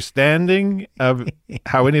understanding of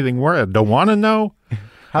how anything works. I don't want to know.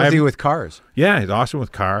 How's he with cars? Yeah, he's awesome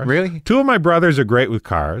with cars. Really? 2 of my brothers are great with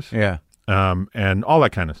cars. Yeah. And all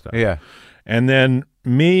that kind of stuff. Yeah. And then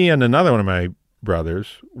me and another one of my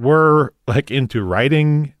brothers were like into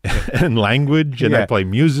writing and language, and I play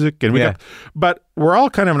music, and but we're all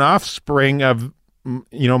kind of an offspring of,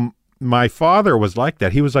 my father was like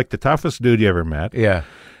that. He was like the toughest dude you ever met. Yeah.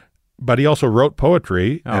 But he also wrote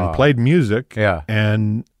poetry and played music. Yeah.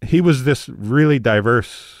 And he was this really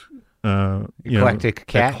diverse,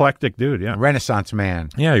 eclectic dude. Yeah. Renaissance man.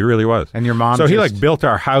 Yeah, he really was. And your mom he like built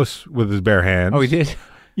our house with his bare hands. Oh, he did?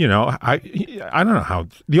 I don't know how.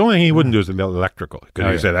 The only thing he wouldn't do is electrical,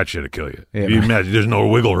 because he said that shit'll kill you. Yeah. You imagine there's no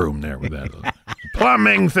wiggle room there with that.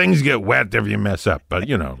 Plumbing, things get wet if you mess up, but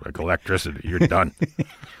like electricity, you're done.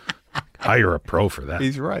 Hire a pro for that.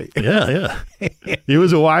 He's right. Yeah. He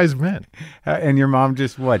was a wise man. And your mom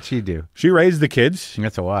just what she do? She raised the kids.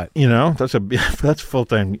 That's a lot. That's full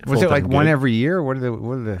time. Was it like one every year? What are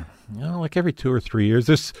the? Like every 2 or 3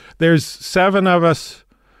 years. There's 7 of us.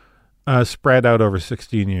 Spread out over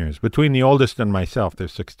 16 years. Between the oldest and myself,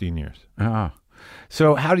 there's 16 years. Oh.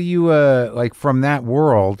 So how do you, from that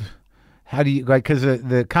world, how do you, because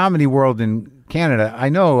the comedy world in Canada, I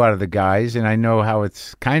know a lot of the guys, and I know how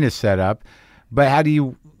it's kind of set up, but how do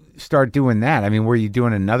you start doing that? I mean, were you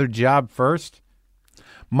doing another job first?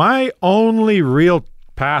 My only real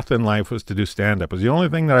path in life was to do stand-up. It was the only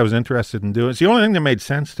thing that I was interested in doing. It's the only thing that made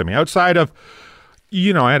sense to me. Outside of...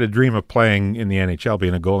 I had a dream of playing in the NHL,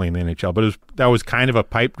 being a goalie in the NHL, but that was kind of a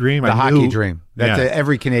pipe dream. The hockey dream. That's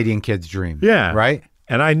every Canadian kid's dream. Yeah. Right?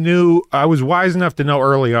 And I knew, I was wise enough to know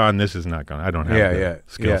early on, this is not going to, I don't have the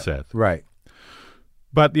skill set. Right.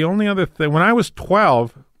 But the only other thing, when I was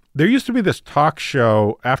 12, there used to be this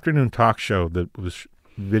afternoon talk show that was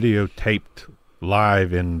videotaped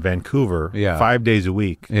live in Vancouver 5 days a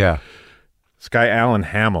week. Yeah. This guy, Alan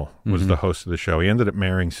Hamill, was the host of the show. He ended up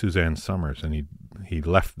marrying Suzanne Summers, and he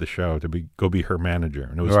left the show to go be her manager.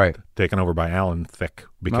 And it was taken over by Alan Thicke,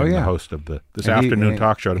 became the host of this afternoon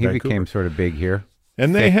talk show. He became sort of big here.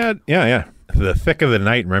 And they had, the Thick of the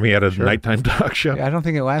Night. Remember, he had a nighttime talk show. Yeah, I don't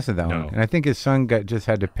think it lasted that long. And I think his son just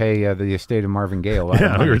had to pay the estate of Marvin Gaye a lot.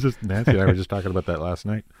 Nancy and I were just talking about that last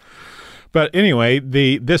night. But anyway,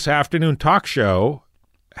 this afternoon talk show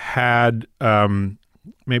had...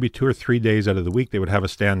 maybe 2 or 3 days out of the week, they would have a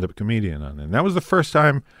stand-up comedian on. And that was the first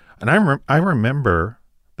time, and I remember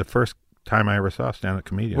the first time I ever saw a stand-up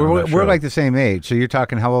comedian. We're like the same age. So you're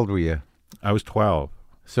talking, how old were you? I was 12.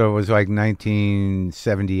 So it was like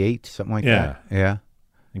 1978, something like that? Yeah.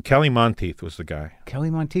 And Kelly Monteith was the guy. Kelly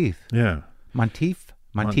Monteith? Yeah. Monteith,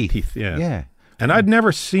 yeah. Yeah. And I'd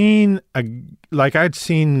never seen, I'd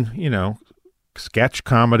seen, sketch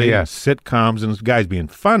comedy, sitcoms, and guys being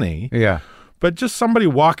funny. Yeah. But just somebody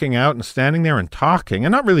walking out and standing there and talking,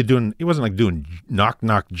 and not really he wasn't like doing knock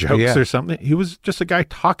jokes or something. He was just a guy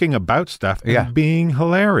talking about stuff and being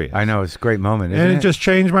hilarious. I know, it's a great moment, isn't and it? It just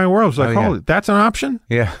changed my world. It was like, holy, that's an option?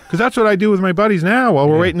 Yeah. Because that's what I do with my buddies now while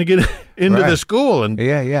we're waiting to get into the school. And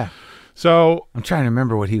so I'm trying to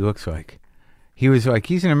remember what he looks like. He was like,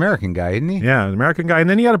 he's an American guy, isn't he? Yeah, an American guy. And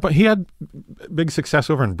then he had big success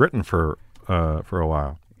over in Britain for a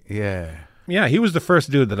while. Yeah. Yeah, he was the first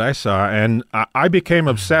dude that I saw, and I became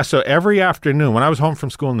obsessed. So every afternoon, when I was home from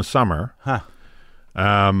school in the summer,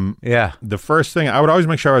 the first thing, I would always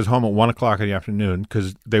make sure I was home at 1 o'clock in the afternoon,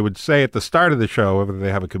 because they would say at the start of the show whether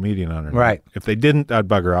they have a comedian on or not. Right. If they didn't, I'd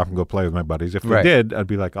bugger off and go play with my buddies. If they did, I'd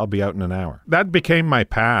be like, I'll be out in an hour. That became my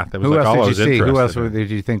path. It was Who all I else was did you see? interested Who else in. did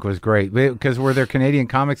you think was great? Because were there Canadian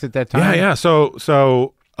comics at that time? Yeah.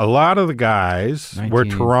 So a lot of the guys were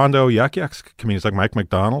Toronto Yuck Yucks comedians, like Mike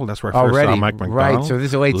McDonald. That's where I first saw Mike McDonald. Right, so this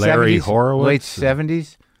is the late Larry 70s? Horowitz. Late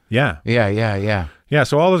 70s? Yeah. Yeah,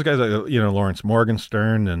 so all those guys, Lawrence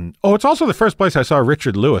Morgenstern. And it's also the first place I saw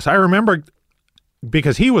Richard Lewis. I remember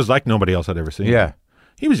because he was like nobody else I'd ever seen. Yeah.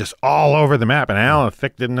 He was just all over the map, and Alan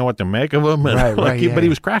Thicke didn't know what to make of him. And but he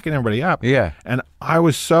was cracking everybody up. Yeah. And I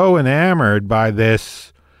was so enamored by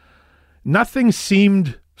this. Nothing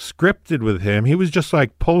seemed scripted with him. He was just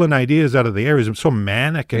like pulling ideas out of the air. He was so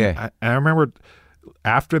manic. And I remember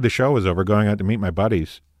after the show was over, going out to meet my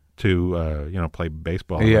buddies to play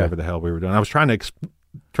baseball or whatever the hell we were doing. I was trying to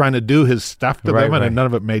trying to do his stuff to Right, them, and right. none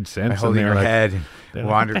of it made sense. By and holding they your were like, head, they're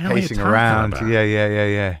like, wander, "What the hell are you pacing talking around.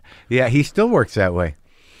 about?" Yeah, he still works that way.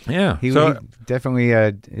 Yeah. He So definitely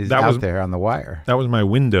is that out was- there on the wire. that was my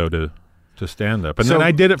window to stand up. And So- then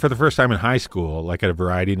I did it for the first time in high school, like at a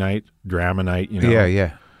variety night, drama night, you know.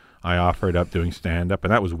 Yeah. I offered up doing stand up,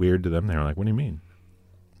 and that was weird to them. They were like, "What do you mean?"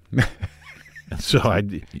 And so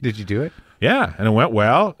Did you do it? yeah, and it went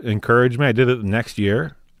well. Encouraged me. I did it the next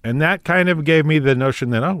year, and that kind of gave me the notion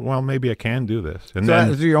that, oh, well, maybe I can do this. And So that then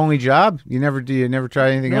was your only job? You never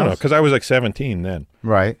try anything no, else? because I was like 17 then,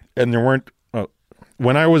 Right. and there weren't.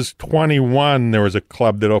 When I was 21, there was a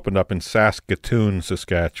club that opened up in Saskatoon,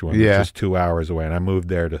 Saskatchewan, Yeah. which is 2 hours away, and I moved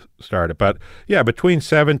there to start it. But yeah, between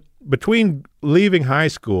leaving high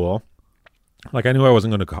school, like I knew I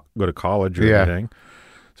wasn't going to go to college or anything.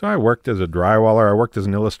 So I worked as a drywaller. I worked as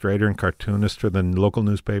an illustrator and cartoonist for the local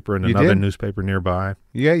newspaper and You another did? newspaper nearby.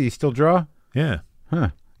 Yeah, you still draw? Yeah, Huh.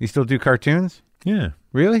 You still do cartoons? yeah.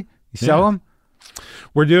 Really? You sell Yeah. them?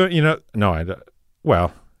 We're doing,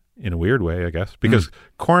 well, in a weird way, I guess, because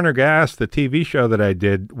Corner Gas, the TV show that I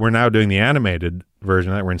did, we're now doing the animated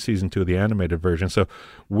version. That we're in season 2 of the animated version. So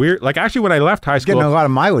we're like, actually, when I left high school, Getting a lot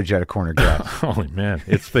of mileage out of Corner Gas. holy man,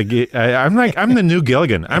 it's I'm the new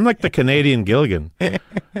Gilligan. I'm like the Canadian Gilligan. I'm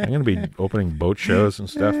going to be opening boat shows and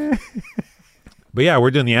stuff. But yeah,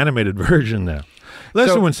 we're doing the animated version now.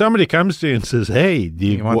 Listen, So- when somebody comes to you and says, "Hey, do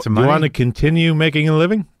you want some do you money?" want to continue making a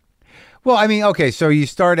living?" Well, I mean, okay, so you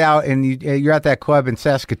start out and you're at that club in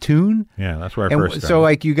Saskatoon. Yeah, that's where I And first started. so,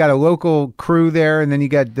 like, you got a local crew there, and then you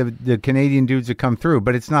got the Canadian dudes that come through.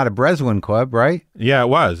 But it's not a Breslin club, right? Yeah, it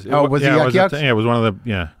was. Oh, was it yeah, Yuck was Yucks? yeah, it was one of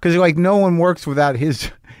the Because, like, no one works without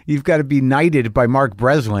his... You've got to be knighted by Mark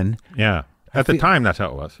Breslin. yeah. At the time, that's how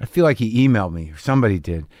it was. I feel like he emailed me, or somebody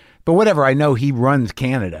did. But whatever, I know he runs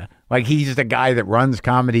Canada. Like, he's the guy that runs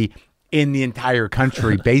comedy in the entire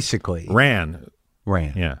country, basically. Ran.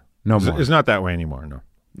 Yeah. No more. It's not that way anymore, no.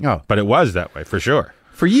 No. But it was that way for sure.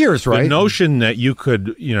 For years, right? The notion that you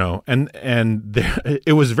could,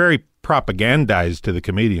 it was very propagandized to the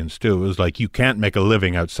comedians too. It was like, you can't make a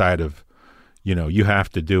living outside of, you have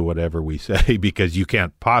to do whatever we say because you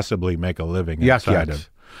can't possibly make a living outside of.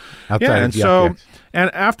 Outside Yeah, of and Yuck so, Yucks. and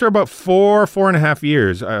after about 4.5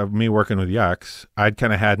 years of me working with Yucks, I'd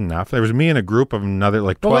kind of had enough. There was me and a group of another,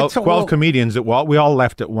 like 12 comedians that we all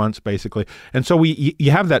left at once, basically. And so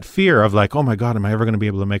you have that fear of like, oh my God, am I ever going to be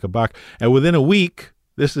able to make a buck? And within a week,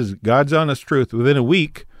 this is God's honest truth, within a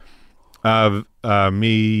week of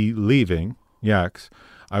me leaving Yucks,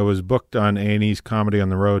 I was booked on A&E's Comedy on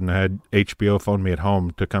the Road, and I had HBO phone me at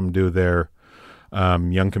home to come do their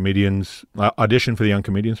young comedians audition for the young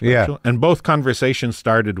comedians special. Yeah. And both conversations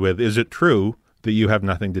started with, "Is it true that you have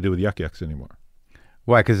nothing to do with Yuck Yucks anymore?"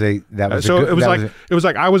 Why? Because that was So a good, it was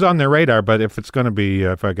like I was on their radar, but if it's going to be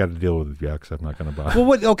if I got to deal with Yucks, I'm not going to buy.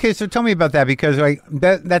 Well, okay, so tell me about that, because like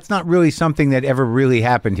that's not really something that ever really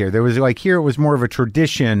happened here. There was like, here it was more of a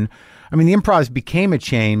tradition. I mean, the improvs became a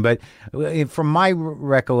chain, but from my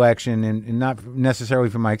recollection and not necessarily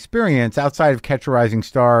from my experience, outside of Catch a Rising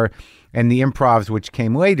Star and the improvs, which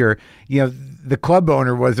came later, the club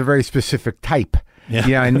owner was a very specific type.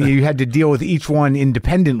 Yeah, and you had to deal with each one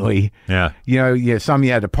independently. Yeah. Some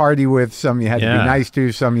you had to party with, some you had to be nice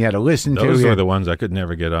to, some you had to listen to. Those were the ones I could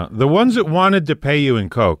never get on. The ones that wanted to pay you in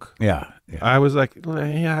Coke. Yeah. I was like,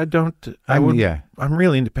 yeah, I don't. I'm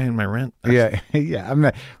really into paying my rent. Yeah. I'm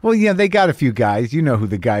not. Well, they got a few guys. You know who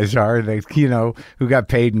the guys are. They, who got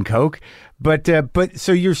paid in Coke. But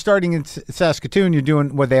so you're starting in Saskatoon. You're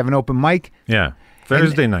doing what? They have an open mic. Yeah.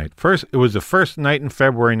 Thursday night. It was the first night in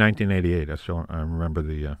February 1988. I remember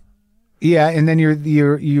the. Yeah, and then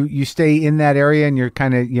you stay in that area, and you're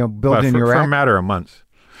kind of building your for act. a matter of months.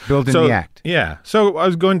 Building the act. Yeah. So I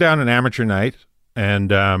was going down an amateur night,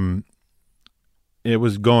 and it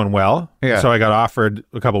was going well. Yeah. So I got offered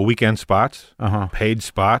a couple weekend spots, paid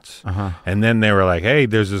spots, and then they were like, "Hey,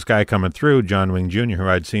 there's this guy coming through, John Wing Jr., who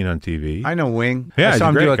I'd seen on TV." I know Wing. Yeah, I he's saw a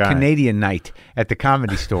him do great a guy. Canadian night at the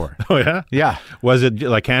Comedy Store. Oh yeah. Yeah. Was it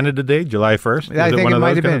like Canada Day, July 1st? I think one it of might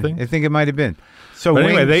those have kind of been. things? I think it might have been. So But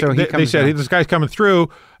Wing, anyway, so they comes said, down. "Hey, this guy's coming through,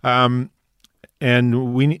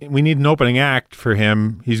 and we need an opening act for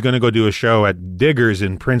him. He's going to go do a show at Diggers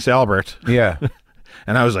in Prince Albert." Yeah.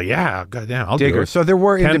 And I was like, "Yeah, goddamn, I'll do Digger. it." So there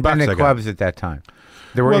were $10 I independent got. clubs at that time.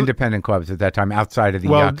 There were Well- independent clubs at that time outside of the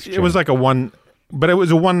Well, Yucks it was chain. like but it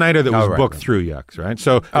was a one-nighter that was right, booked right. through Yucks, right?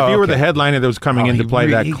 So if you were the okay. headliner that was coming in to play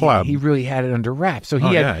that club, He really had it under wraps. So he Oh,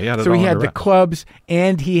 had, yeah, he had it so all he had under the wraps. clubs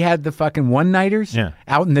and he had the fucking one-nighters Yeah.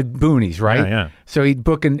 out in the boonies, right? Yeah, yeah. So he'd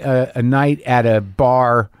book a night at a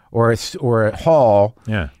bar or a hall,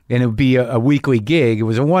 Yeah. and it would be a weekly gig. It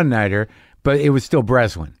was a one-nighter, But it was still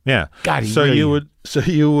Breslin. Yeah. God, so you would,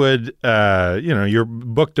 you're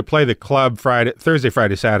booked to play the club Thursday,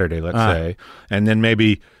 Friday, Saturday, let's say, and then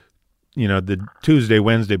maybe, the Tuesday,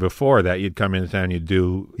 Wednesday before that, you'd come into town.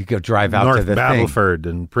 You go drive out North to the Battleford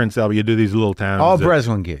and Prince Albert. You do these little towns. All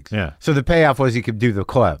Breslin gigs. Yeah. So the payoff was you could do the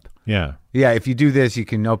club. Yeah. Yeah. If you do this, you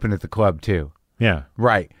can open at the club too. Yeah.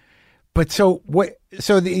 Right. But so what?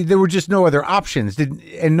 So there were just no other options.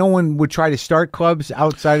 And no one would try to start clubs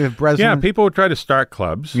outside of Breslin. Yeah, people would try to start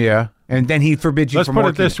clubs. Yeah, and then he forbids you. Let's put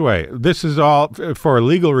it this way: this is all for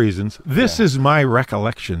legal reasons. This is my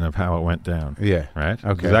recollection of how it went down. Yeah, right.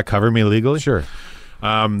 Okay, does that cover me legally? Sure.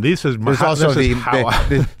 There's also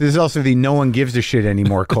the no one gives a shit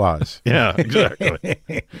anymore clause. Yeah, exactly.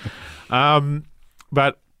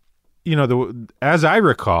 But as I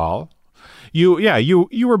recall.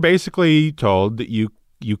 You were basically told that you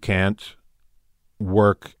can't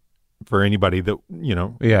work for anybody that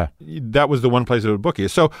Yeah, that was the one place that would book you.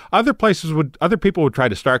 So other people would try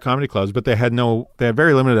to start comedy clubs, but they had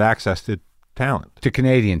very limited access to talent, to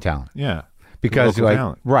Canadian talent. Yeah, because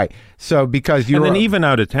talent. Right. So because you and then even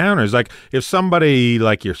out of towners, like if somebody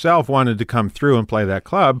like yourself wanted to come through and play that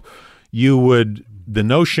club, you would. The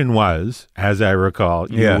notion was, as I recall,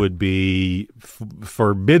 you would be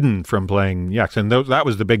forbidden from playing Yucks, and that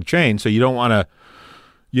was the big chain. So you don't want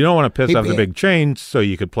to piss off the big chain, so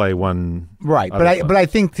you could play one. Right, but I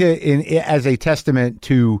think as a testament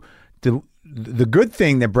to the good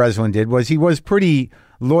thing that Breslin did was he was pretty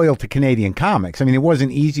loyal to Canadian comics. I mean, it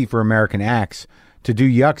wasn't easy for American acts to do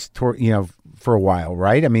Yucks, for a while,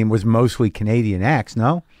 right? I mean, it was mostly Canadian acts,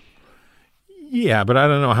 no? Yeah, but I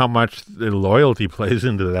don't know how much the loyalty plays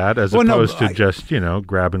into that as opposed to just,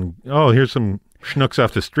 grabbing, here's some schnooks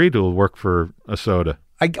off the street who will work for a soda.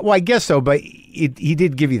 I guess so, but he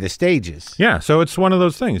did give you the stages. Yeah, so it's one of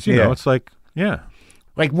those things, it's like, yeah.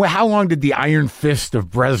 Like, how long did the Iron Fist of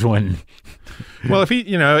Breslin? Well, if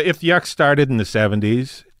Yuck started in the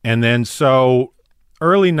 70s, and then so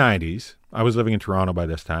early 90s, I was living in Toronto by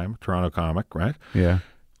this time, Toronto comic, right? Yeah.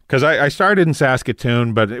 Because I started in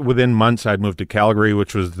Saskatoon, but within months I'd moved to Calgary,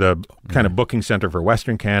 which was the kind of booking center for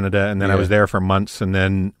Western Canada, and then I was there for months, and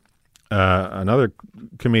then another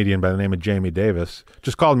comedian by the name of Jamie Davis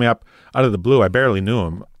just called me up out of the blue. I barely knew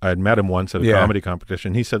him. I had met him once at a comedy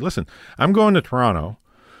competition. He said, listen, I'm going to Toronto.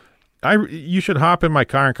 You should hop in my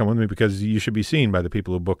car and come with me because you should be seen by the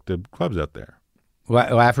people who book the clubs out there.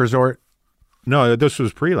 Laugh Resort? No, this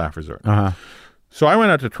was pre-Laugh Resort. Uh-huh. So I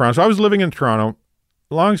went out to Toronto. So I was living in Toronto.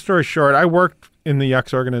 Long story short, I worked in the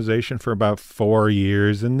Yucks organization for about 4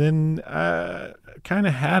 years and then kind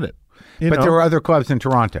of had it. But there were other clubs in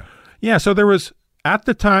Toronto. Yeah, so there was, at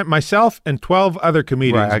the time, myself and 12 other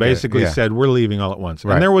comedians basically said, we're leaving all at once.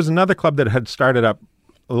 Right. And there was another club that had started up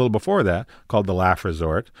a little before that called the Laugh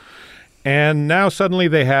Resort. And now suddenly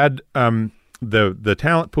they had the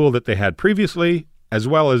talent pool that they had previously, as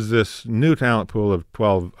well as this new talent pool of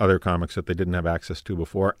 12 other comics that they didn't have access to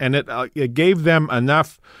before. And it gave them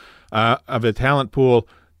enough of a talent pool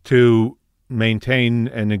to maintain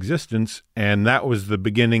an existence, and that was the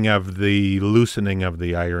beginning of the loosening of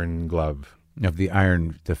the iron glove. Of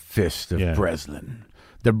the fist of Breslin.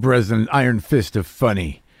 The Breslin iron fist of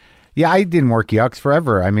funny. Yeah, I didn't work Yucks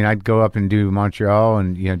forever. I mean, I'd go up and do Montreal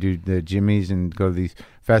and, do the Jimmy's and go to these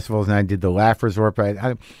festivals, and I did the Laugh Resort, but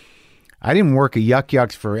I didn't work a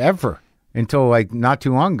Yucks forever until like not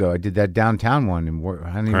too long ago. I did that downtown one, and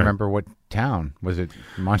I don't even remember what town. Was it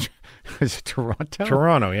Montreal? Was it Toronto?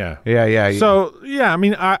 Toronto, yeah. Yeah. So, I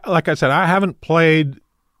mean, like I said, I haven't been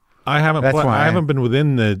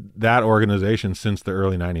within that organization since the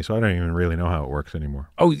early 90s, so I don't even really know how it works anymore.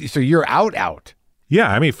 Oh, so you're out. Yeah,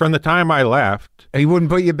 I mean, from the time I left. He wouldn't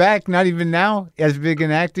put you back, not even now? As big an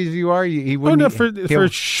act as you are? He wouldn't. Oh, no, for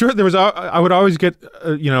sure. There was, I would always get,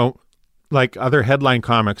 like other headline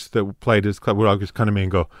comics that played his club would always come to me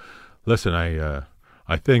and go, listen,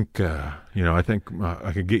 I think I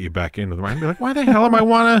could get you back into the. I'd be like, why the hell am I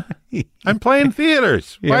want to? I'm playing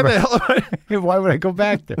theaters. Why the hell am I? Why would I go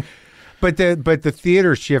back there? But the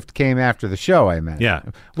theater shift came after the show, I imagine. Yeah.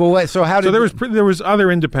 Well, so how did there was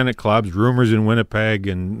other independent clubs, Rumors in Winnipeg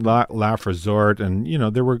and Laugh Resort, and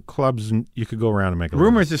there were clubs and you could go around and make a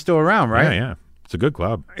Rumors is still around, right? Yeah. It's a good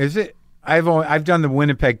club. Is it? I've done the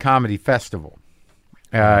Winnipeg Comedy Festival.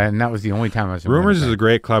 And that was the only time I was in Rumors Winnipeg. is a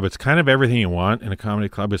great club. It's kind of everything you want in a comedy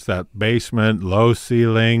club. It's that basement, low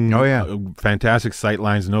ceiling. Oh, yeah. Fantastic sight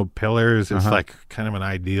lines, no pillars. It's like kind of an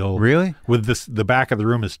ideal. Really? With the back of the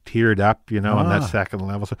room is tiered up, on that second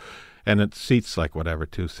level. So, and it seats like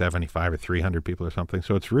 275 or 300 people or something.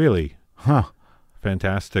 So it's really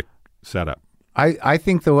fantastic setup. I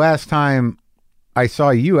think the last time I saw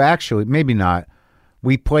you actually, maybe not.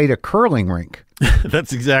 We played a curling rink.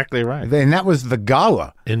 That's exactly right. And that was the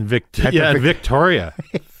gala. In Victoria,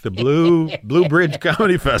 the Blue Bridge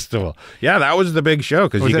Comedy Festival. Yeah, that was the big show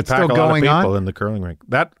because you could pack a lot of people in the curling rink.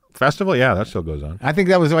 That festival, yeah, that still goes on. I think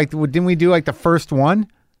that was like, didn't we do like the first one?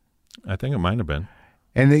 I think it might have been.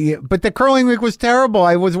 But the curling rink was terrible.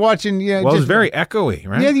 I was watching. Well, it was very echoey,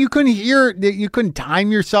 right? Yeah, you couldn't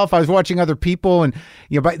time yourself. I was watching other people, and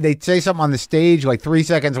but they'd say something on the stage. Like 3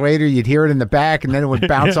 seconds later, you'd hear it in the back, and then it would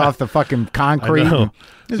bounce off the fucking concrete.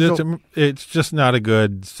 It's just not a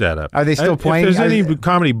good setup. Are they still playing? If there's any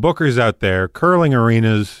comedy bookers out there, curling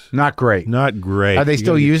arenas, not great. Not great. Are they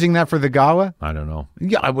still using that for the gala? I don't know.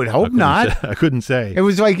 Yeah, I would hope not. I couldn't say. It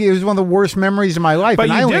was one of the worst memories of my life. But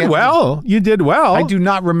you did well. You did well. I do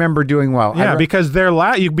not remember doing well. Yeah, because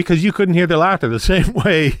because you couldn't hear their laughter the same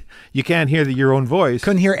way you can't hear your own voice.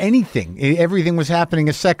 Couldn't hear anything. Everything was happening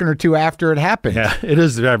a second or two after it happened. Yeah, it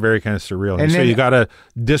is very kind of surreal. And so you got to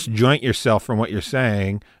disjoint yourself from what you're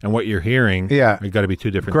saying and what you're hearing. Yeah, it's got to be two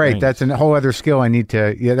different Great, things. That's a whole other skill I need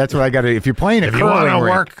to. Yeah, that's what I got to. If you're playing if you want to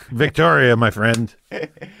work, Victoria, my friend.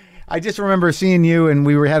 I just remember seeing you, and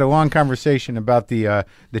we had a long conversation about the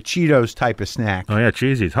Cheetos type of snack. Oh yeah,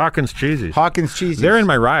 Cheesies, Hawkins Cheesies. Hawkins Cheesies. They're in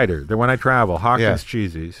my rider. They're when I travel. Hawkins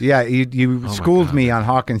Cheesies. Yeah, you schooled me on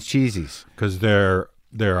Hawkins Cheesies because they're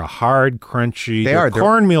a hard, crunchy. They're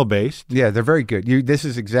cornmeal based. Yeah, they're very good. This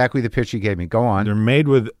is exactly the pitch you gave me. Go on. They're made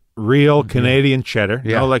with real Canadian cheddar.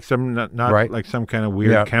 Yeah, like some not right. Like some kind of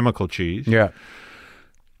weird chemical cheese. Yeah.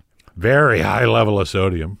 Very high level of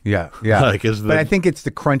sodium. Yeah. But I think it's the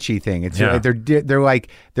crunchy thing. It's they're like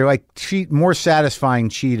more satisfying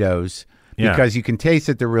Cheetos because you can taste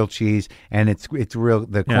that they're real cheese and it's real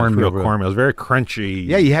cornmeal. It's real cornmeal. It's very crunchy.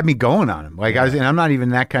 Yeah, you had me going on them. Like I'm not even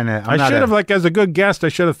that kind of. I should have as a good guest. I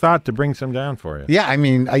should have thought to bring some down for you. Yeah, I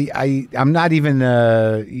mean, I'm not even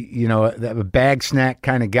a bag snack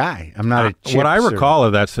kind of guy. I'm not a. Chips what I recall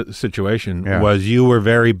of that situation was you were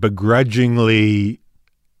very begrudgingly.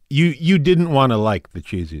 You didn't want to like the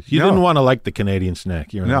cheesies. You didn't want to like the Canadian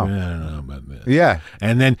snack. You were like, I don't know about this. Yeah.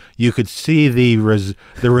 And then you could see the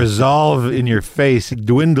resolve in your face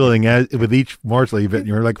dwindling with each morsel.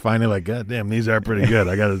 You were like finally like, God damn, these are pretty good.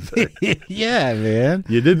 I got to say. Yeah, man.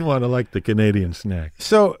 You didn't want to like the Canadian snack.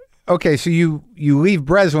 So, okay, so you leave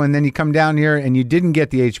Breslin, then you come down here, and you didn't get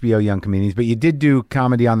the HBO Young Comedians, but you did do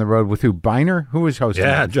comedy on the road with who? Biner? Who was hosting?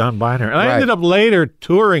 Yeah, John Biner. And I ended up later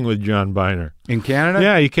touring with John Biner. In Canada?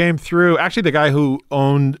 Yeah, he came through. Actually, the guy who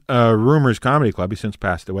owned Rumors Comedy Club, he's since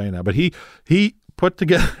passed away now, but he put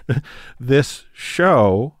together this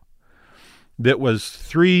show that was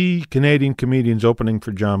 3 Canadian comedians opening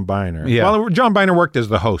for John Biner. Yeah. Well, John Biner worked as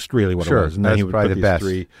the host, really, what it was. And then he would probably the best.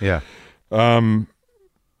 3. Yeah.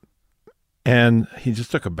 And he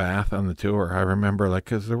just took a bath on the tour. I remember,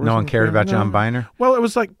 because there was no one cared about John Biner. Well, it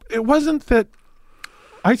was it wasn't that.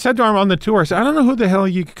 I said to him on the tour, I said, I don't know who the hell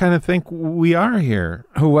you kind of think we are here.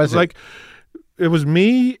 Who was it? It was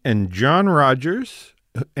me and John Rogers,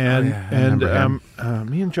 and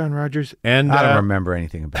me and John Rogers, and I don't remember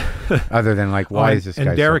anything about it other than why is this guy?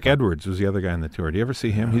 And Derek Edwards was the other guy on the tour. Do you ever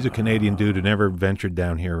see him? He's a Canadian dude who never ventured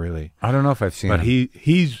down here really. I don't know if I've seen him, but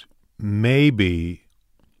he's maybe.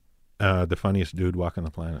 The funniest dude walking the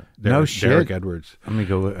planet. No shit. Derek Edwards. Let me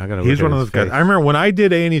go. I gotta. He's one of those guys. I remember when I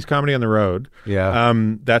did A&E's Comedy on the Road. Yeah.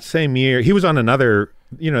 That same year, he was on another.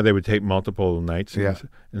 They would tape multiple nights.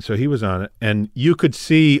 And so he was on it, and you could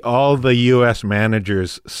see all the U.S.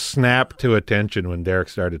 managers snap to attention when Derek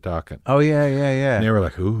started talking. Oh yeah. And they were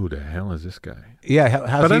like, "Who the hell is this guy?" Yeah, how's he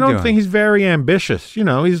doing? But I don't think he's very ambitious.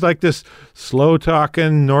 He's like this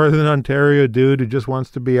slow-talking Northern Ontario dude who just wants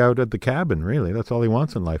to be out at the cabin, really. That's all he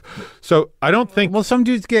wants in life. So I don't think... Well, some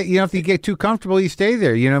dudes get, if you get too comfortable, you stay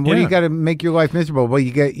there. You got to make your life miserable. Well,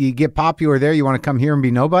 you get popular there, you want to come here and be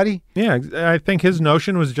nobody? Yeah, I think his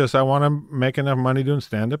notion was just, I want to make enough money doing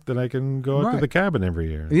stand-up that I can go out to the cabin every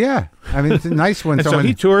year. Yeah. I mean, it's nice when so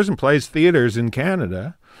he tours and plays theaters in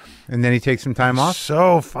Canada. And then he takes some time off?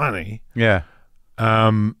 So funny. Yeah.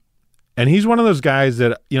 And he's one of those guys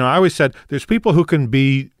that, I always said, there's people who can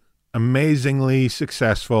be amazingly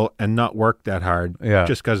successful and not work that hard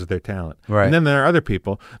just because of their talent. Right. And then there are other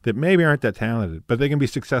people that maybe aren't that talented, but they can be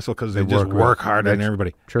successful because they just work harder than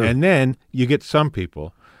everybody. True. And then you get some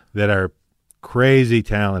people that are crazy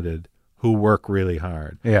talented who work really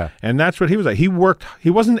hard. Yeah. And that's what he was like. He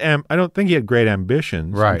wasn't, I don't think he had great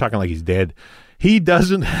ambitions. Right. I'm talking like he's dead. He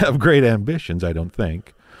doesn't have great ambitions, I don't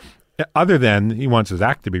think. Other than he wants his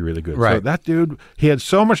act to be really good. Right. So that dude, he had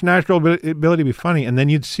so much natural ability to be funny. And then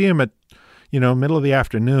you'd see him at, middle of the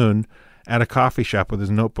afternoon at a coffee shop with his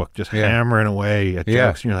notebook, just hammering away at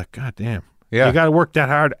jokes. And you're like, God damn, Yeah. You got to work that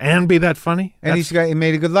hard and be that funny. And he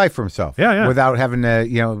made a good life for himself. Yeah. Without having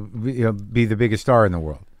to, be the biggest star in the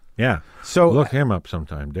world. Yeah. So look him up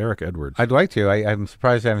sometime, Derek Edwards. I'd like to. I'm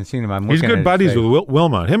surprised I haven't seen him. He's good buddies with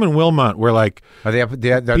Wilmot. Him and Wilmot were like are they up? Are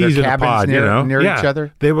their peas in a cabins pod, near each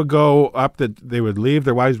other? They would go up. They would leave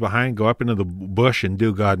their wives behind, go up into the bush, and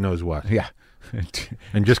do God knows what. Yeah.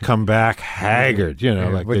 And just come back haggard,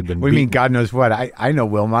 like they'd been. What do you mean, God knows what? I know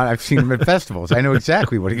Wilmot. I've seen him at festivals. I know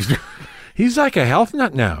exactly what he's doing. He's like a health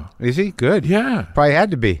nut now. Is he? Good. Yeah. Probably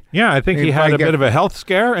had to be. Yeah, I think he had a bit of a health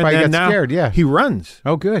scare, and then now scared, yeah. he runs.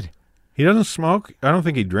 Oh, good. He doesn't smoke. I don't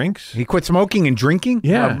think he drinks. He quit smoking and drinking?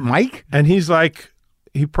 Yeah. Mike? And he's like,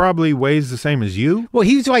 he probably weighs the same as you. Well,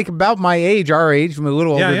 he's like about my age, our age, a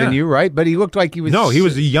little older than you, right? But he looked like he was... No, he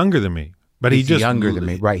was younger than me. But he just younger than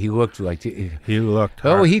me, right? He looked like he looked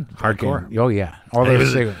hardcore. Oh yeah,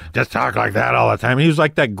 just talk like that all the time. He was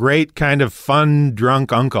like that great kind of fun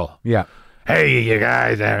drunk uncle. Yeah. Hey, you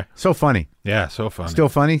guys there. So funny. Yeah, so funny. Still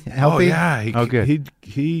funny. Healthy. Oh yeah. Good.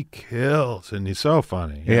 He kills, and he's so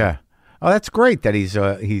funny. Yeah. Oh, that's great that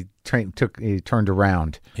he turned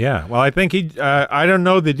around. Yeah. Well, I think I don't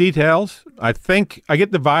know the details. I think I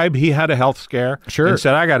get the vibe he had a health scare. Sure. And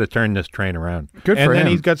said, I got to turn this train around. Good for him. And then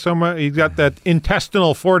he's got that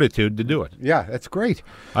intestinal fortitude to do it. Yeah, that's great.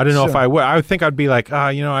 I don't know if I would. I would think I'd be like,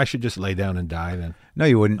 I should just lay down and die then. No,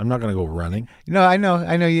 you wouldn't. I'm not going to go running. No, I know.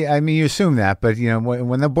 You, I mean, you assume that, but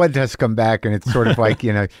when the blood tests come back and it's sort of like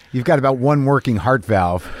you've got about one working heart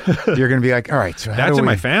valve, you're going to be like, all right. So that's in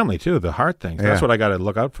my family too. The heart thing. Yeah. That's what I got to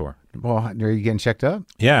look out for. Well, are you getting checked up?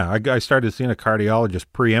 Yeah, I started seeing a cardiologist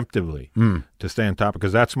preemptively to stay on top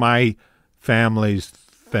because that's my family's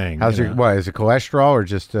thing. How's it? What is it? Cholesterol or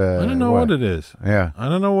just? I don't know what it is. Yeah, I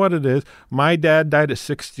don't know what it is. My dad died at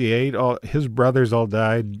 68. His brothers all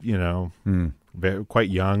died. Quite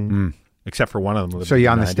young, except for one of them. So you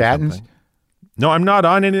on the statins? No, I'm not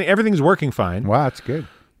on anything. Everything's working fine. Wow, that's good.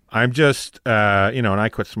 I'm just, and I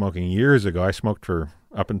quit smoking years ago. I smoked for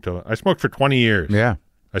 20 years. Yeah.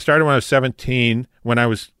 I started when I was 17. When I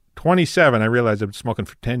was 27, I realized I've been smoking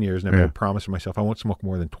for 10 years, and I made a promise to myself I won't smoke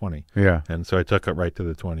more than 20. Yeah. And so I took it right to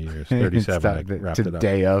the 20 years. 37, I wrapped it up.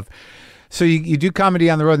 Day of. So you do comedy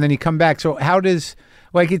on the road, and then you come back. So how does...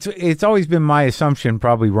 Like it's always been my assumption,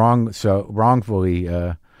 probably wrongfully,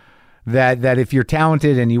 that if you're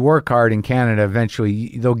talented and you work hard in Canada,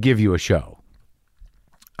 eventually they'll give you a show.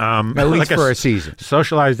 At least like for a season.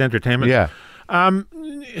 Socialized entertainment. Yeah. I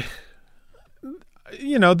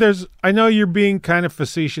know you're being kind of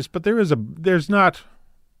facetious, but it's not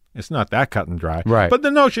that cut and dry. Right. But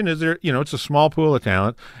the notion is it's a small pool of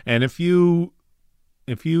talent, and if you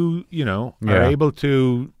are able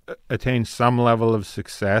to attain some level of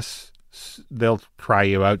success, they'll try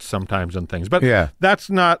you out sometimes on things. But that's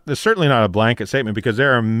certainly not a blanket statement, because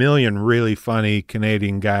there are a million really funny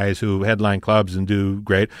Canadian guys who headline clubs and do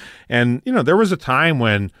great. And, there was a time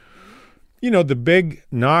when, the big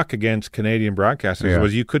knock against Canadian broadcasters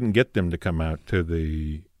was you couldn't get them to come out to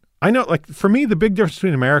the... I know, like, for me, the big difference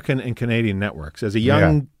between American and Canadian networks, as a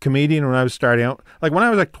young comedian when I was starting out, like when I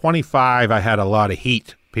was like 25, I had a lot of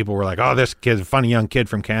heat. People were like, oh, this kid's a funny young kid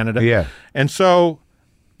from Canada. Yeah. And so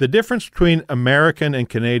the difference between American and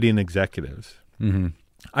Canadian executives,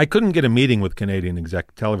 I couldn't get a meeting with Canadian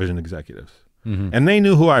television executives. And they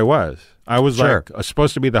knew who I was. I was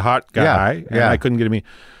supposed to be the hot guy, and I couldn't get a meeting.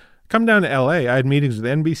 Come down to L.A. I had meetings with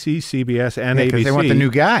NBC, CBS, and ABC. They want the new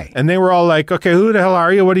guy. And they were all like, okay, who the hell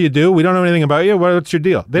are you? What do you do? We don't know anything about you. What's your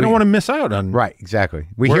deal? They don't want to miss out on... Right, exactly.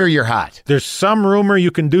 We hear you're hot. There's some rumor you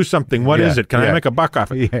can do something. What is it? Can I make a buck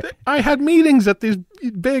off it? I had meetings at these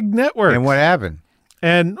big networks. And what happened?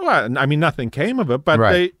 And, nothing came of it, but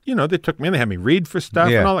they took me in. They had me read for stuff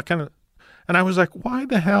and all that kind of... And I was like, why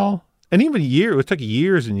the hell... And even it took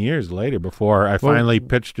years and years later before I finally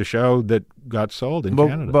pitched a show that got sold in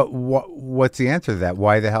Canada. But what's the answer to that?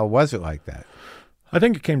 Why the hell was it like that? I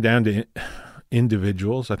think it came down to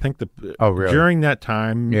individuals. I think during that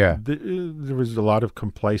time, there was a lot of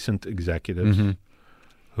complacent executives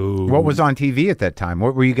who... What was on TV at that time?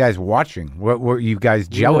 What were you guys watching? What were you guys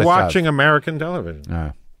jealous of? We were watching American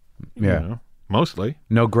television. Mostly.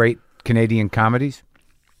 No great Canadian comedies?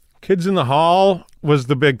 Kids in the Hall was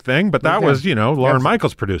the big thing, but that was, Lorne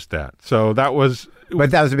Michaels produced that. So that was...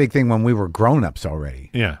 But that was a big thing when we were grown-ups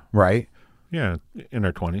already. Yeah. Right? Yeah, in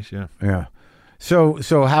our 20s, yeah. Yeah. So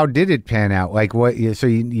how did it pan out? Like what? So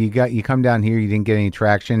you come down here, you didn't get any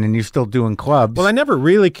traction, and you're still doing clubs. Well, I never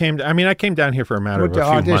really came... I came down here for a matter of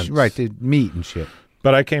a few months. Right, to meet and shit.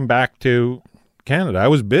 But I came back to Canada. I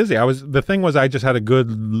was busy. The thing was I just had a good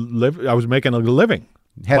I was making a living.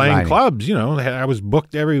 Playing clubs, I was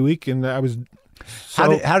booked every week, and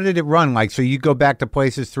So, How did it run? Like, so you go back to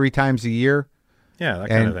places 3 times a year? yeah, that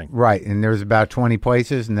kind of thing. Right. And there was about 20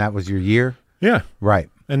 places, and that was your year? Yeah. Right.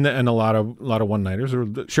 And a lot of one-nighters.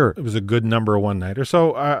 Sure. It was a good number of one-nighters.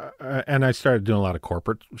 So, and I started doing a lot of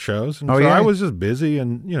corporate shows. And so yeah? I was just busy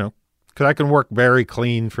and, because I can work very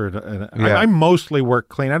clean I mostly work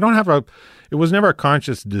clean. I don't have it was never a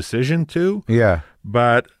conscious decision to. Yeah.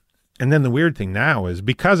 And then the weird thing now is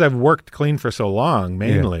because I've worked clean for so long,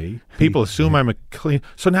 mainly, people assume I'm a clean.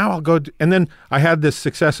 So now I'll go, and then I had this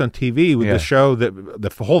success on TV with the show that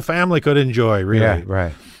the whole family could enjoy, really. Yeah,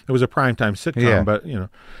 right. It was a primetime sitcom, but,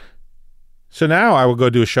 So now I will go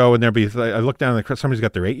do a show and I look down and somebody's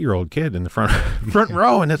got their 8-year-old kid in the front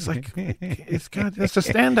row, and it's like, it's a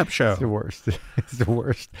stand-up show. It's the worst. It's the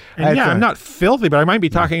worst. And I'm not filthy, but I might be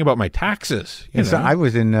talking about my taxes. So I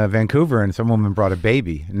was in Vancouver, and some woman brought a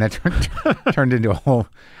baby, and that turned into a whole.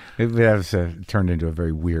 Turned into a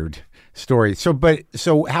very weird story.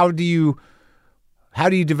 So how do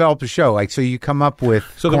you develop a show? Like, so you come up with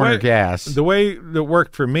Corner Gas. The way that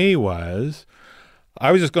worked for me was,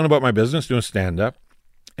 I was just going about my business doing stand-up,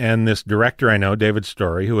 and this director I know, David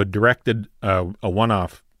Story, who had directed a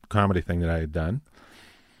one-off comedy thing that I had done,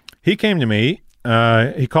 he came to me.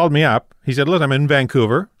 He called me up. He said, "Look, I'm in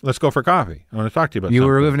Vancouver. Let's go for coffee. I want to talk to you about something." You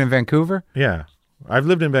were living in Vancouver? Yeah. I've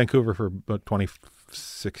lived in Vancouver for about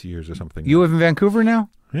 26 years or something. You live in Vancouver now?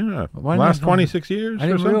 Yeah. Last 26 years. I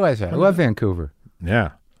didn't realize that. I love Vancouver.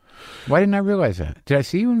 Yeah. Why didn't I realize that? Did I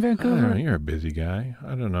see you in Vancouver? You're a busy guy. I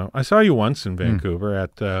don't know. I saw you once in Vancouver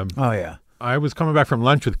at... oh, yeah. I was coming back from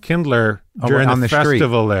lunch with Kindler during the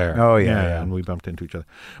festival street. there. Oh, yeah. And we bumped into each other.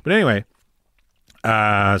 But anyway,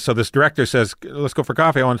 so this director says, "Let's go for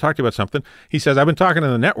coffee. I want to talk to you about something." He says, "I've been talking to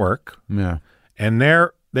the network, and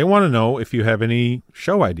they want to know if you have any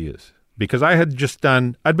show ideas." Because I'd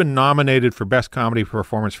been nominated for Best Comedy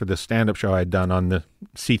Performance for this stand-up show I'd done on the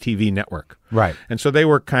CTV network. Right. And so they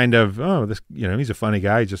were kind of, he's a funny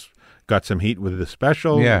guy. He just got some heat with this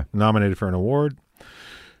special, nominated for an award.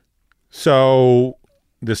 So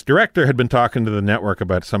this director had been talking to the network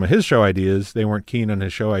about some of his show ideas. They weren't keen on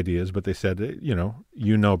his show ideas, but they said,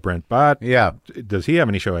 Brent Butt. Yeah. Does he have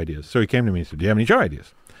any show ideas? So he came to me and said, "Do you have any show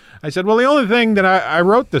ideas?" I said, "Well, the only thing that I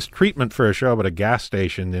wrote this treatment for a show about a gas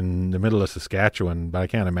station in the middle of Saskatchewan, but I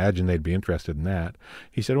can't imagine they'd be interested in that."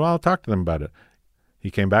 He said, "Well, I'll talk to them about it."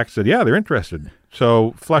 He came back and said, "Yeah, they're interested.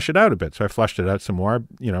 So flush it out a bit." So I flushed it out some more.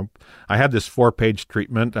 I had this 4-page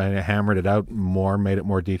treatment. I hammered it out more, made it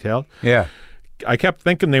more detailed. Yeah. I kept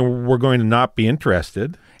thinking they were going to not be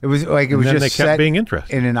interested. It was like then just they kept being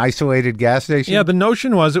interested in an isolated gas station. Yeah, the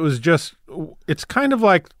notion was it's kind of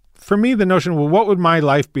like, for me, the notion, well, what would my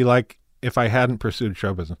life be like if I hadn't pursued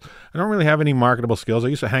show business? I don't really have any marketable skills. I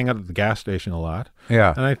used to hang out at the gas station a lot.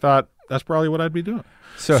 Yeah. And I thought that's probably what I'd be doing.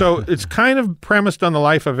 So it's kind of premised on the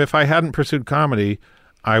life of, if I hadn't pursued comedy,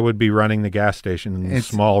 I would be running the gas station in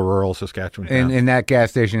small rural Saskatchewan town. And that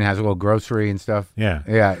gas station has a little grocery and stuff? Yeah.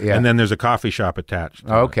 Yeah. And then there's a coffee shop attached.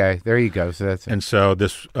 Okay. There you go. So that's it. And so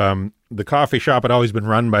this, the coffee shop had always been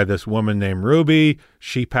run by this woman named Ruby.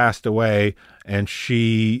 She passed away, and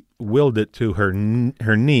she willed it to her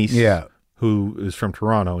niece, who is from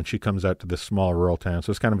Toronto, and she comes out to this small rural town.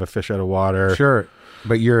 So it's kind of a fish out of water. Sure.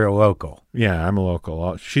 But you're a local. Yeah, I'm a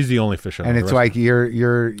local. She's the only fish out of water. And it's like is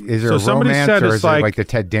there a romance, or is it like the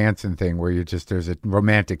Ted Danson thing where there's a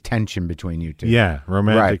romantic tension between you two? Yeah,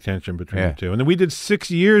 romantic tension between the two. And then we did 6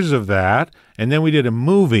 years of that, and then we did a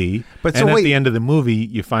movie. At the end of the movie,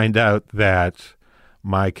 you find out that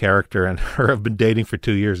my character and her have been dating for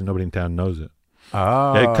 2 years, and nobody in town knows it.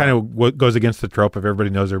 Oh. It kind of goes against the trope of everybody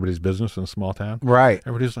knows everybody's business in a small town. Right.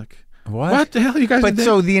 Everybody's like, what the hell are you guys doing? But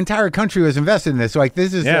so the entire country was invested in this. So like,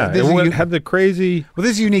 this is had the crazy. Well,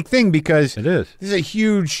 this is a unique thing because it is. This is a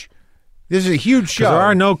huge show. There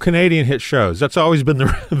are no Canadian hit shows. That's always been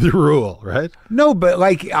the rule, right? No, but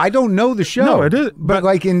like, I don't know the show. No, it is. But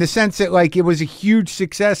like, in the sense that like, it was a huge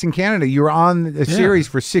success in Canada. You were on a series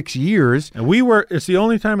for 6 years. And it's the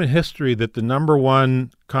only time in history that the number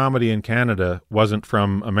one comedy in Canada wasn't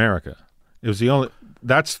from America. It was the only,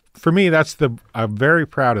 for me, I'm very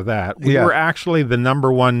proud of that. We were actually the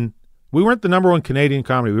number one. We weren't the number one Canadian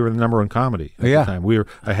comedy. We were the number one comedy at the time. We were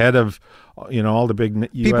ahead of, all the big U.S.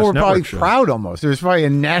 People were probably shows. proud almost. There was probably a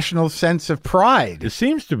national sense of pride. It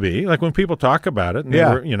seems to be. Like when people talk about it, and they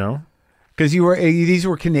were, because these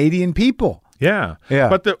were Canadian people. Yeah. Yeah.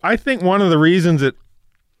 But I think one of the reasons it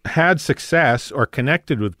had success or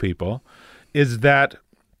connected with people is that,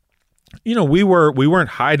 we weren't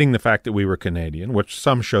hiding the fact that we were Canadian, which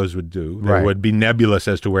some shows would do. They would be nebulous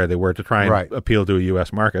as to where they were to try and appeal to a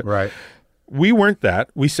U.S. market. Right. We weren't that.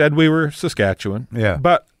 We said we were Saskatchewan. Yeah.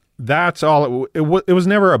 But that's all. It was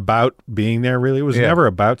never about being there, really. It was never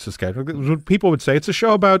about Saskatchewan. People would say, it's a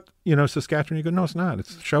show about, Saskatchewan. You go, no, it's not.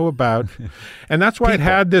 It's a show about... And that's why it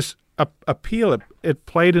had this appeal. It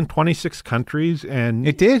played in 26 countries. And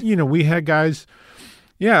it did? We had guys...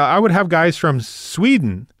 Yeah, I would have guys from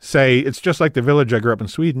Sweden say, it's just like the village I grew up in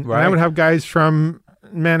Sweden. Right. And I would have guys from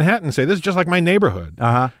Manhattan say, this is just like my neighborhood.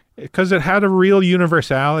 Uh-huh. Because it had a real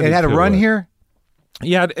universality. It had a run here?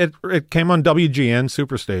 Yeah, it came on WGN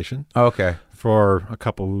Superstation. Okay. For a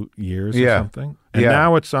couple years or something. And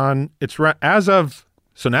now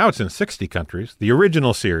now it's in 60 countries. The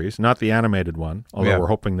original series, not the animated one, although we're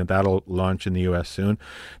hoping that that'll launch in the U.S. soon.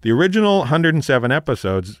 The original 107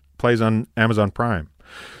 episodes plays on Amazon Prime.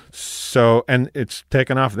 So, and it's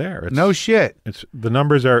taken off there. No shit. The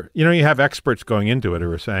numbers are, you have experts going into it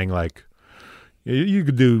who are saying like, you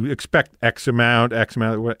could expect X amount.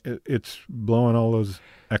 It's blowing all those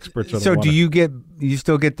experts out of the water. So you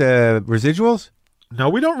still get the residuals? No,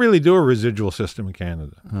 we don't really do a residual system in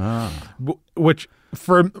Canada. Which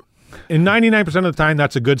in 99% of the time,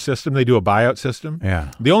 that's a good system. They do a buyout system.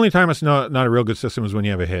 Yeah. The only time it's not a real good system is when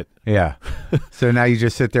you have a hit. Yeah. So now you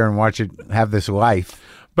just sit there and watch it have this life.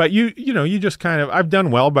 But you just kind of, I've done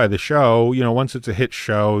well by the show. Once it's a hit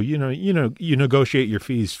show, you negotiate your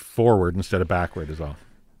fees forward instead of backward is all.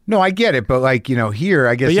 No, I get it, but here,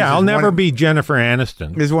 I guess. But yeah, I'll never be Jennifer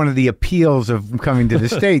Aniston. Is one of the appeals of coming to the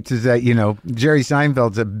States is that Jerry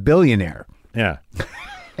Seinfeld's a billionaire. Yeah.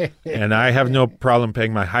 And I have no problem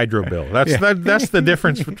paying my hydro bill. That's the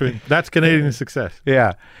difference that's Canadian success.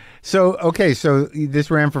 Yeah. So, okay, so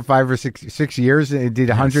this ran for 5 or 6 years. It did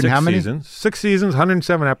 100 how many? 6 seasons,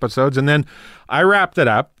 107 episodes. And then I wrapped it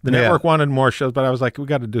up. The network wanted more shows, but I was like, we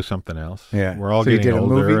got to do something else. Yeah. We're all getting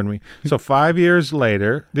older. So 5 years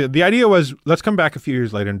later, the idea was, let's come back a few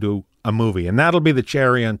years later and do a movie, and that'll be the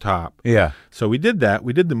cherry on top. Yeah. So we did that.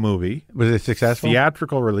 We did the movie. Was it successful?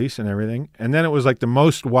 Theatrical release and everything. And then it was like the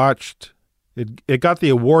most watched. It got the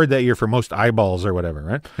award that year for most eyeballs or whatever,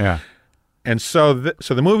 right? Yeah. And so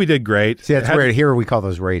the movie did great. See, that's where here we call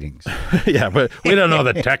those ratings. Yeah, but we don't know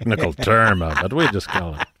the technical term of it. We just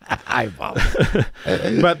call it eyeballs.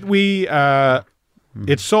 But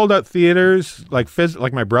it sold out theaters. Like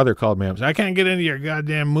my brother called me up and said, I can't get into your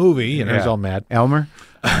goddamn movie. And I was all mad. Elmer?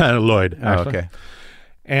 Lloyd, actually. Oh, okay.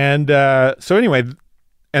 And so anyway,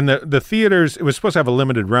 and the theaters, it was supposed to have a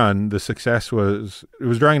limited run. The success was, it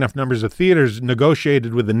was drawing enough numbers. The theaters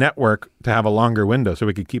negotiated with the network to have a longer window so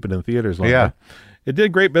we could keep it in theaters longer. Yeah. It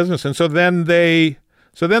did great business. And so then the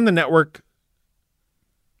network,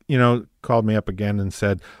 called me up again and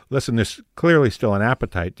said, listen, there's clearly still an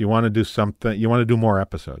appetite. Do you want to do something? You want to do more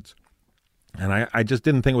episodes? And I just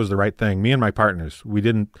didn't think it was the right thing. Me and my partners, we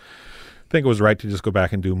didn't think it was right to just go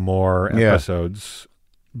back and do more episodes.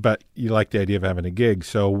 But you like the idea of having a gig.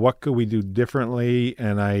 So what could we do differently?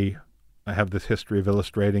 And I have this history of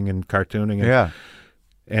illustrating and cartooning.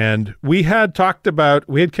 And we had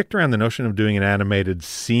kicked around the notion of doing an animated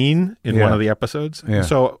scene in one of the episodes. Yeah.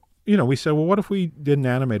 So, we said, well, what if we did an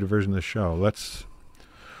animated version of the show?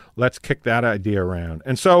 Let's kick that idea around.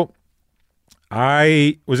 And so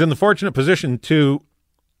I was in the fortunate position to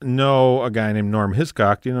know a guy named Norm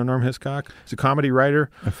Hiscock. Do you know Norm Hiscock? He's a comedy writer.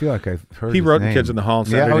 I feel like I've heard He his wrote name. Kids in the Hall,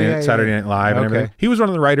 Saturday Night Live, and everything. He was one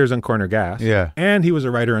of the writers on Corner Gas. Yeah. And he was a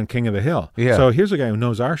writer on King of the Hill. Yeah. So here's a guy who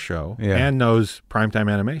knows our show and knows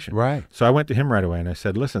primetime animation. Right. So I went to him right away and I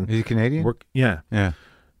said, listen. Is he Canadian? Yeah. Yeah.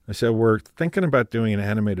 I said, we're thinking about doing an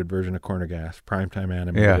animated version of Corner Gas, primetime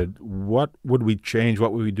animated. Yeah. What would we change?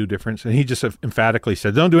 What would we do different? And he just emphatically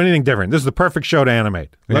said, don't do anything different. This is the perfect show to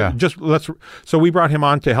animate. So we brought him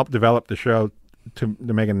on to help develop the show to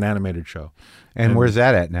make an animated show. And where's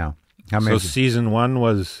that at now? How many? So season 1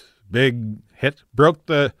 was big hit, broke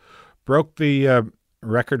the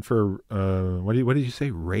record for what did you say?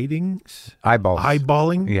 Ratings?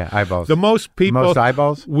 Eyeballing? Yeah, eyeballs. The most people. Most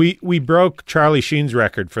eyeballs? We broke Charlie Sheen's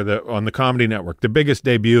record on the Comedy Network. The biggest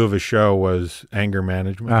debut of a show was Anger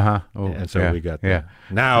Management. Oh, and so we got that.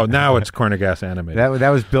 Now it's Corner Gas animated. That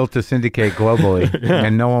was built to syndicate globally,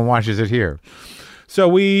 and no one watches it here.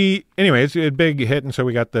 So it's a big hit, and so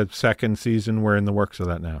we got the second season. We're in the works of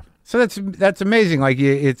that now. So that's amazing. Like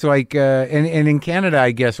it's like, and in Canada,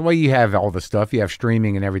 I guess, well, you have all the stuff. You have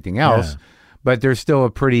streaming and everything else, but there's still a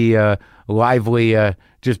pretty lively,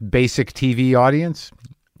 just basic TV audience,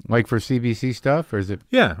 like for CBC stuff, or is it?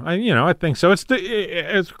 Yeah, I think so.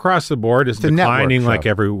 It's across the board. It's declining like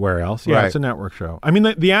everywhere else. Yeah, It's a network show. I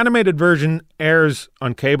mean, the animated version airs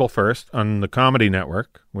on cable first on the Comedy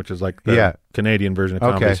Network, which is like the Canadian version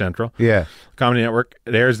of Comedy Central. Yeah, Comedy Network.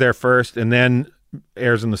 It airs there first, and then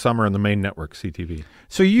airs in the summer on the main network, CTV.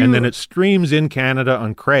 So you and then it streams in Canada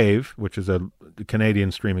on Crave, which is a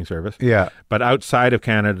Canadian streaming service. Yeah. But outside of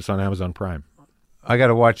Canada, it's on Amazon Prime. I got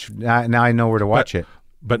to watch. Now I know where to watch it.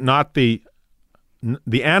 But not the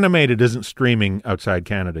animated isn't streaming outside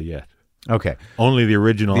Canada yet. Okay. Only the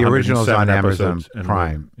original. The original's on Amazon episodes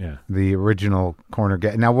Prime. Yeah. The original Corner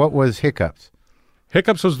Gas. Now, what was Hiccups?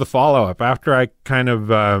 Hiccups was the follow-up. After I kind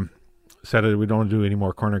of said we don't want to do any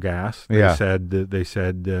more Corner Gas, they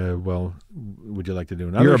said, well, would you like to do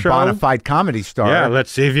another You're a show? bona fide comedy star. Yeah,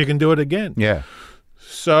 let's see if you can do it again. Yeah.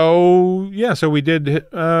 So we did.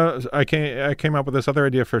 I came up with this other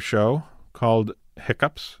idea for a show called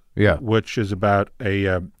Hiccups. Yeah. Which is about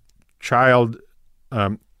a child,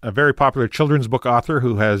 a very popular children's book author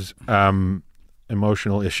who has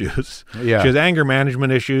emotional issues. Yeah. She has anger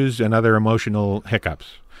management issues and other emotional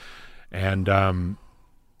hiccups, and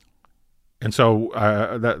so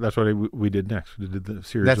that's what we did next. We did the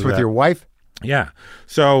series. That's with your wife? Yeah.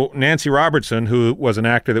 So Nancy Robertson, who was an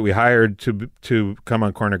actor that we hired to come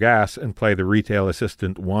on Corner Gas and play the retail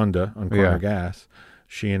assistant Wanda on Corner Gas,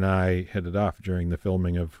 she and I hit it off during the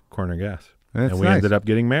filming of Corner Gas. That's and we nice. ended up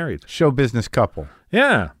getting married. Show business couple.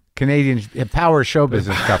 Yeah. Canadian power show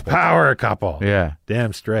business couple. Power couple. Yeah.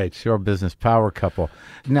 Damn straight. Show business power couple.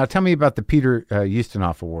 Now tell me about the Peter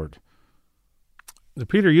Ustinov Award. The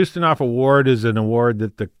Peter Ustinov Award is an award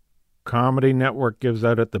that the Comedy Network gives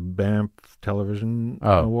out at the Banff Television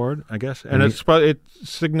Award, I guess. And it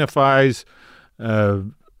signifies a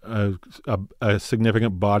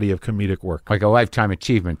significant body of comedic work. Like a lifetime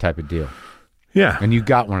achievement type of deal. Yeah. And you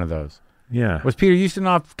got one of those. Yeah. Was Peter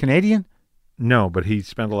Ustinov Canadian? No, but he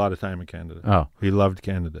spent a lot of time in Canada. Oh. He loved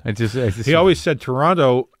Canada. He always said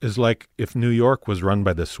Toronto is like if New York was run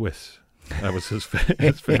by the Swiss. That was his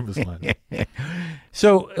famous line.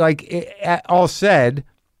 So, like, all said,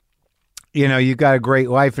 you got a great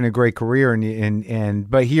life and a great career,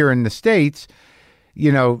 but here in the States,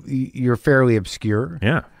 you're fairly obscure.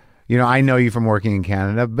 Yeah. I know you from working in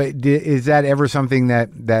Canada, but is that ever something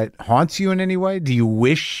that haunts you in any way? Do you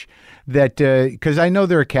wish that, because I know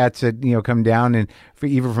there are cats that, come down and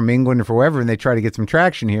either from England or from wherever, and they try to get some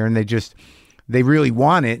traction here, and they really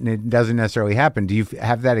want it, and it doesn't necessarily happen. Do you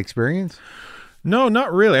have that experience? No,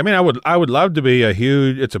 not really. I mean, I would love to be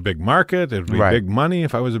it's a big market. It would be big money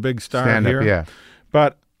if I was a big star here. Stand-up, yeah.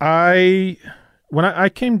 But when I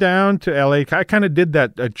came down to LA, I kind of did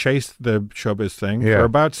that. I chased the showbiz thing for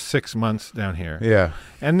about 6 months down here. Yeah.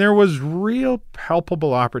 And there was real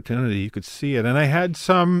palpable opportunity. You could see it. And I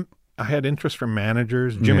had interest from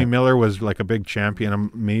managers. Jimmy Miller was like a big champion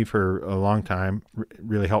of me for a long time,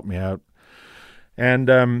 really helped me out.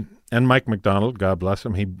 And Mike McDonald, God bless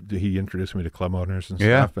him, he introduced me to club owners and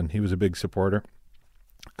stuff, and he was a big supporter.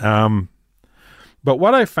 But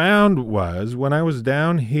what I found was when I was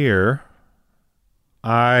down here,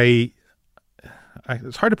 it's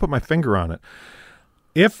hard to put my finger on it.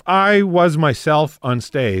 If I was myself on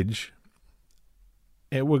stage,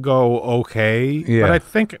 it would go okay. Yeah. But I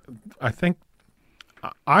think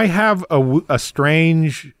I have a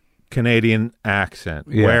strange Canadian accent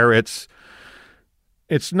where it's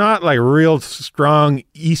not like real strong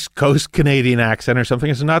East Coast Canadian accent or something.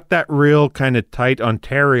 It's not that real kind of tight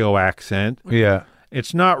Ontario accent. Yeah.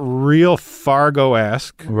 It's not real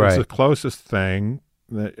Fargo-esque. Right. It's the closest thing.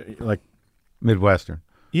 Like Midwestern.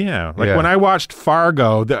 Yeah. Like when I watched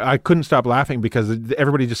Fargo, I couldn't stop laughing because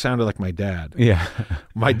everybody just sounded like my dad. Yeah.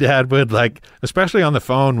 My dad would especially on the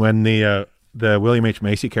phone when the William H.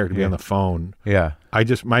 Macy character be on the phone. Yeah.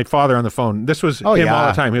 My father on the phone, this was him all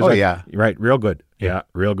the time. He was right, real good. Yeah,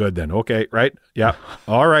 real good then. Okay, right? Yeah.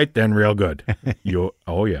 All right then, real good.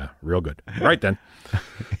 Real good. Right then.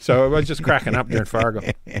 So I was just cracking up during Fargo.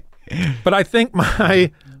 But I think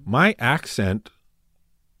my accent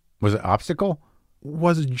was an obstacle?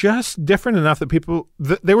 Was just different enough that people,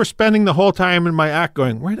 they were spending the whole time in my act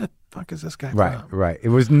going, where the fuck is this guy from? Right. It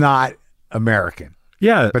was not American.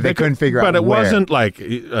 Yeah. But they couldn't figure out But it where. wasn't like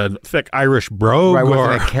a thick Irish brogue. Right, it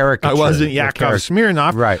wasn't a caricature. I wasn't Yakov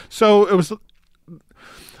Smirnoff. Right. So it was,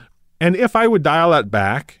 and if I would dial that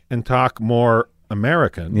back and talk more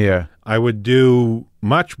American, I would do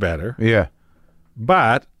much better. Yeah.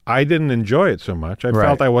 But I didn't enjoy it so much. I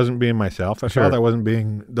felt I wasn't being myself. I felt I wasn't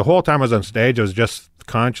being, the whole time I was on stage, I was just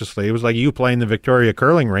consciously, it was like you playing the Victoria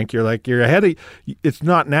curling rink. You're ahead of, it's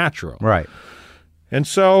not natural. Right. And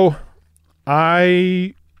so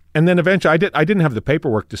and then eventually I didn't have the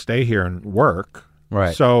paperwork to stay here and work.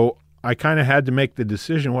 Right. So I kind of had to make the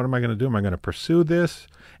decision, what am I going to do? Am I going to pursue this?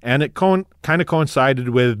 And it kind of coincided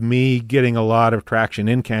with me getting a lot of traction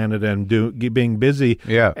in Canada and being busy.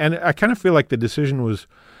 Yeah. And I kind of feel like the decision was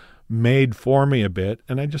made for me a bit.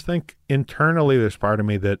 And I just think internally there's part of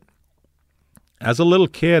me that as a little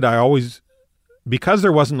kid, I always, because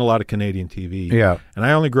there wasn't a lot of Canadian TV, and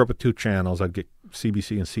I only grew up with 2 channels, I'd get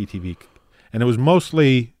CBC and CTV, and it was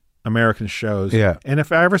mostly American shows. And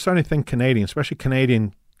if I ever saw anything Canadian, especially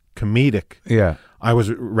Canadian comedic, I was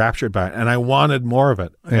raptured by it, and I wanted more of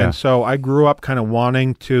it. And so I grew up kind of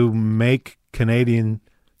wanting to make Canadian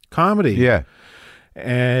comedy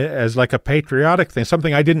as like a patriotic thing,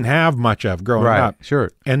 something I didn't have much of growing up.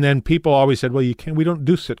 And then people always said, well, we don't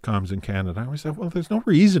do sitcoms in Canada. I always said, well, there's no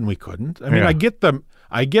reason we couldn't. I mean, I get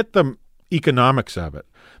the economics of it.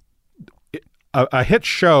 A hit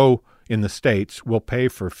show in the States will pay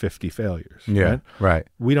for 50 failures. Right.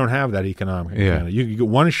 We don't have that economic in Canada. You get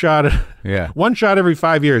one shot one shot every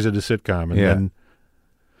 5 years at a sitcom, and then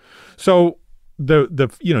so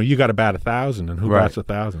you got to bat 1,000, and who bats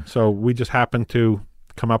 1,000? So we just happened to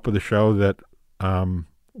come up with a show that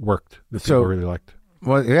worked, that people really liked.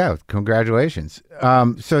 Well, yeah, congratulations.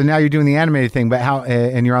 So now you're doing the animated thing, but how?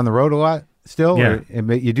 And you're on the road a lot still.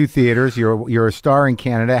 But you do theaters. You're a star in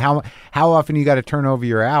Canada. How often you got to turn over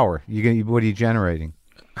your hour? What are you generating?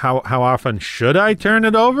 How often should I turn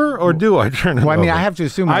it over, or do I turn it over? Well, I mean, I have to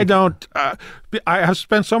assume I don't. I have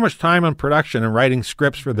spent so much time on production and writing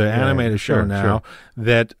scripts for the animated show now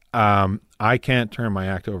that I can't turn my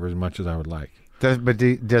act over as much as I would like. Does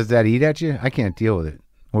that eat at you? I can't deal with it.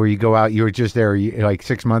 Or you go out, you were just there like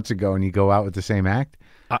 6 months ago, and you go out with the same act?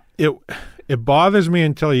 It bothers me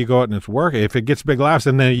until you go out and it's working. If it gets big laughs,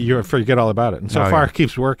 and then you forget all about it. And so far, it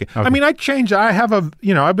keeps working. Okay. I mean, I changed. I have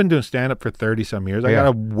I've been doing stand-up for 30-some years. I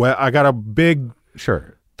got a big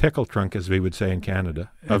tickle trunk, as we would say in Canada,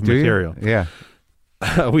 of material.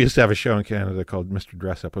 We used to have a show in Canada called Mr.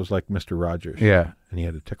 Dress Up. It was like Mr. Rogers. And he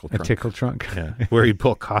had a tickle trunk. A tickle trunk? Where he'd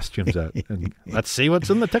pull costumes out. And let's see what's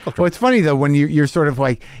in the tickle trunk. Well, it's funny, though, when you're sort of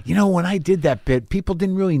like, when I did that bit, people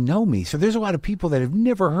didn't really know me. So there's a lot of people that have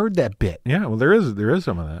never heard that bit. Yeah, well, there is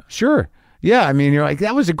some of that. Sure. Yeah, I mean, you're like,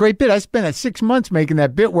 that was a great bit. I spent 6 months making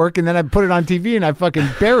that bit work, and then I put it on TV, and I fucking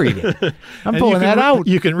buried it. I'm pulling that out.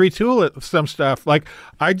 You can retool it, some stuff. Like,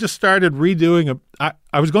 I just started redoing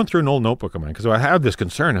I was going through an old notebook of mine, because I had this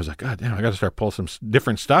concern. I was like, God damn, I got to start pulling some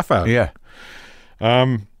different stuff out.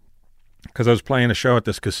 Because I was playing a show at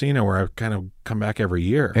this casino where I kind of come back every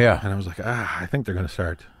year. And I was like, I think they're going to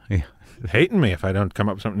start hating me if I don't come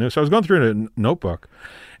up with something new. So I was going through a notebook,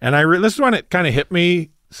 and this is when it kind of hit me.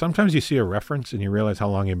 Sometimes you see a reference and you realize how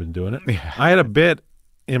long you've been doing it. I had a bit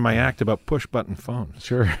in my act about push-button phones.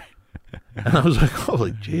 And I was like,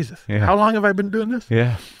 holy Jesus, how long have I been doing this?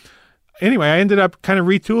 Anyway, I ended up kind of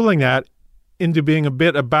retooling that into being a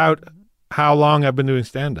bit about how long I've been doing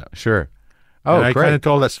stand-up. Oh, and I great. Kind of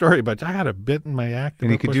told that story, but I had a bit in my act.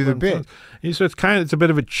 And you could do the bit. So it's a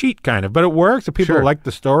bit of a cheat, kind of, but it works. The people like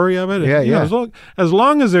the story of it. And, as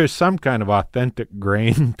long as there's some kind of authentic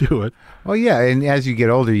grain to it. Well, yeah, and as you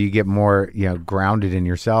get older, you get more, grounded in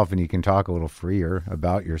yourself, and you can talk a little freer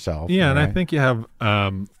about yourself. Yeah, right? And I think you have,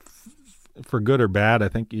 for good or bad, I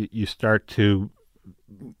think you start to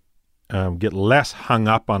get less hung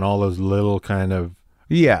up on all those little kind of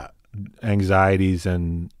anxieties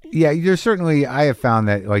and. Yeah, there's certainly, I have found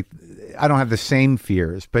that, like, I don't have the same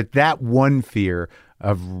fears, but that one fear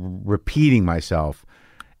of repeating myself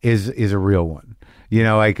is a real one.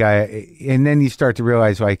 And then you start to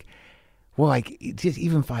realize, like, well, like, just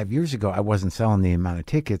even 5 years ago, I wasn't selling the amount of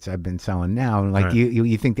tickets I've been selling now. And, like,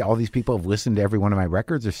 you think that all these people have listened to every one of my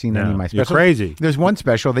records or seen any of my specials? You're crazy. There's one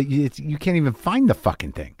special that you can't even find the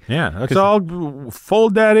fucking thing. Yeah, that's all,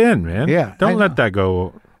 fold that in, man. Yeah. Don't let that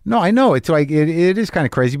go. No, I know. It's like, it is kind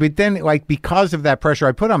of crazy. But then, like, because of that pressure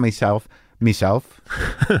I put on myself,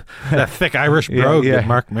 that thick Irish brogue that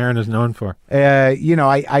Mark Maron is known for. I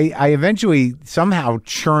eventually somehow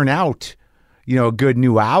churn out, a good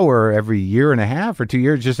new hour every year and a half or 2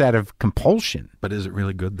 years just out of compulsion. But is it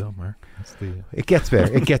really good, though, Mark? It gets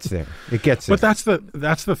there. It gets there. But that's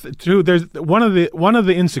the too. There's one of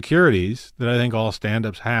the insecurities that I think all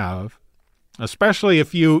stand-ups have. Especially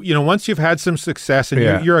if once you've had some success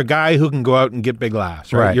and you're a guy who can go out and get big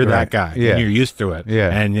laughs, right? You're that guy, and you're used to it,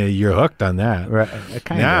 and you're hooked on that.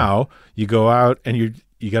 Now you go out and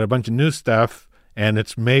you got a bunch of new stuff, and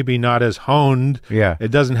it's maybe not as honed.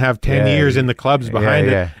 It doesn't have 10 years in the clubs behind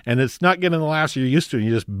it, and it's not getting the laughs you're used to. And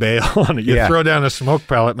you just bail on it. You throw down a smoke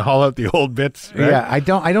pellet and haul out the old bits. Right? Yeah, I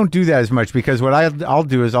don't do that as much, because what I'll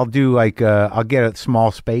do is I'll do like I'll get a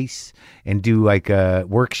small space and do like a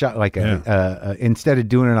workshop, like instead of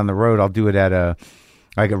doing it on the road, I'll do it at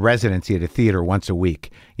like a residency at a theater once a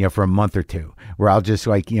week, for a month or two, where I'll just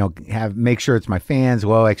make sure it's my fans,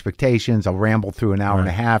 low expectations. I'll ramble through an hour and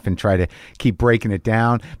a half and try to keep breaking it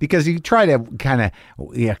down, because you try to kind of,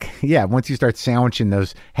 once you start sandwiching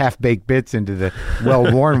those half-baked bits into the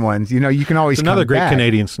well-worn ones, you can always It's another great back.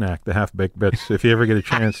 Canadian snack, the half-baked bits, if you ever get a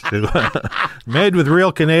chance to. Made with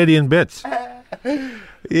real Canadian bits.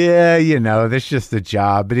 Yeah, that's just the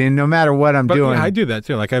job. But no matter what I'm doing, I do that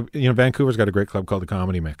too. Like Vancouver's got a great club called the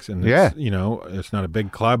Comedy Mix, and it's not a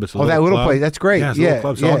big club. It's a little little club. place. That's great. Yeah, it's a little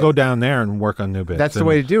club. So I'll go down there and work on new bits. That's the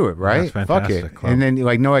way to do it, right? That's fantastic. Fuck it. Club. And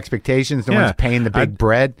then no expectations. No one's paying the big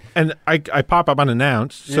bread. And I pop up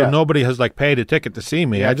unannounced, so nobody has paid a ticket to see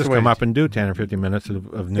me. Yeah, I just come up and do 10 or 15 minutes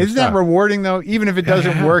of new Isn't stuff. that rewarding though? Even if it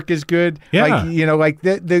doesn't work as good. Yeah.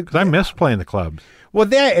 Because I miss playing the clubs. Well,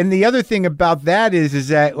 and the other thing about that is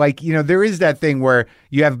that there is that thing where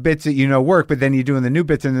you have bits that work, but then you're doing the new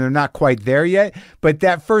bits and they're not quite there yet. But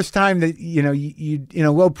that first time that you in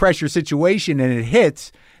a low pressure situation and it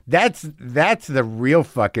hits, that's the real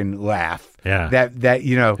fucking laugh. Yeah.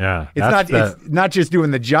 It's not just doing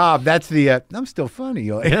the job. That's the I'm still funny.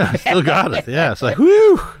 Yeah, still got it. Yeah, it's like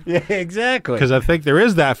whoo. Yeah, exactly. Because I think there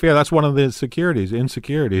is that fear. That's one of the insecurities.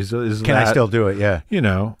 Is can I still do it? Yeah.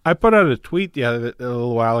 I put out a tweet a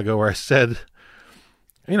little while ago where I said,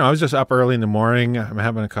 I was just up early in the morning. I'm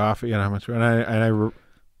having a coffee, and I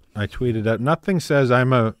tweeted out, nothing says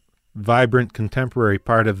I'm a vibrant contemporary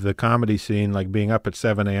part of the comedy scene like being up at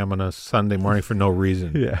 7 a.m. on a Sunday morning for no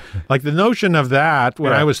reason. Yeah. Like the notion of that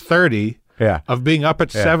when I was 30, of being up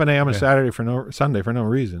at 7 a.m. on Sunday for no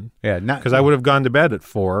reason. Yeah. Because I would have gone to bed at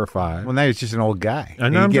 4 or 5. Well, now you're just an old guy.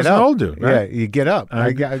 And I'm just an old dude, right? Yeah, you get up.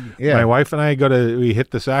 My wife and I we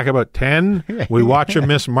hit the sack about 10. We watch a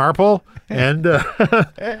Miss Marple, and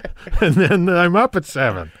and then I'm up at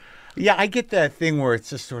 7. Yeah, I get that thing where it's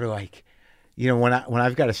just sort of like, when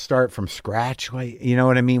I've got to start from scratch, you know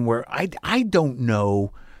what I mean? Where I don't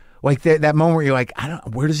know, that moment where you're like,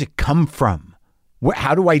 where does it come from?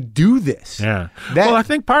 How do I do this? Yeah. Well, I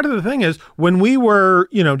think part of the thing is when we were,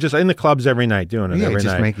 just in the clubs every night doing it every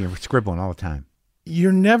night. Scribbling all the time.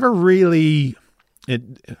 You're never really,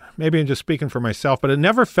 maybe I'm just speaking for myself, but it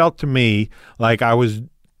never felt to me like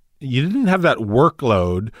you didn't have that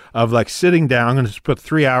workload of sitting down, I'm going to put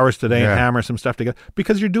 3 hours today and hammer some stuff together,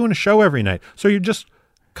 because you're doing a show every night. So you're just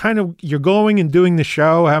you're going and doing the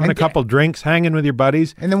show, having a couple drinks, hanging with your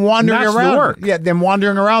buddies. And then wandering around. The work. Yeah, then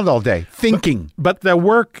wandering around all day, thinking. But the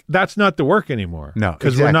work, that's not the work anymore. No,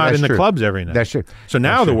 because we're not in the clubs every night. That's true. So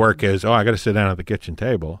now the work is, I got to sit down at the kitchen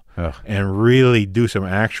table and really do some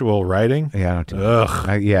actual writing. Yeah, I don't do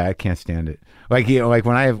it. I can't stand it.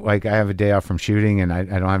 When I have a day off from shooting and I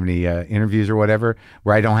don't have any interviews or whatever,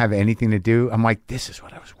 where I don't have anything to do, I'm like, this is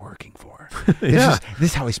what I was working for. This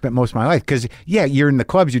is how I spent most of my life. Because you're in the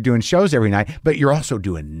clubs, you're doing shows every night, but you're also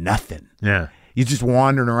doing nothing. Yeah. You're just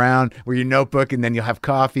wandering around with your notebook, and then you'll have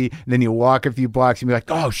coffee, and then you'll walk a few blocks and be like,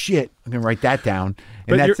 oh shit, I'm going to write that down.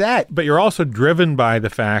 And that's that. But you're also driven by the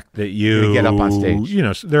fact that you get up on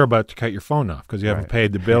stage. They're about to cut your phone off because you haven't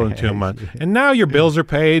paid the bill in 2 months. And now your bills are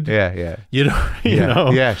paid. Yeah. You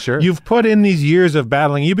know. Yeah, sure. You've put in these years of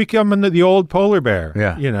battling. You become the old polar bear.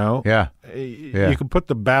 Yeah. Yeah. You can put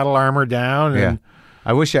the battle armor down. And,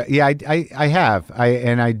 I wish I have.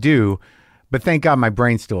 I do. But thank God my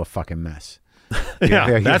brain's still a fucking mess.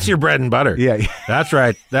 That's your bread and butter. Yeah. That's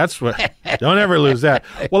right. That's what. Don't ever lose that.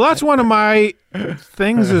 Well, that's one of my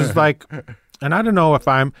things is and I don't know if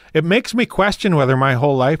it makes me question whether my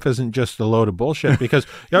whole life isn't just a load of bullshit, because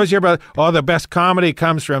you always hear about, the best comedy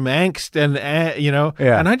comes from angst and,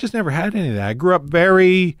 and I just never had any of that. I grew up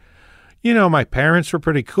very, my parents were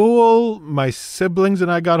pretty cool. My siblings and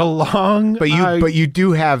I got along. But you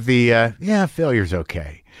do have the, failure's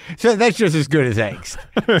okay. So that's just as good as angst.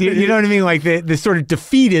 You know what I mean? Like the sort of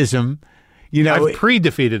defeatism, I've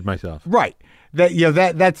pre-defeated myself. Right.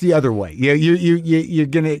 That's the other way. You're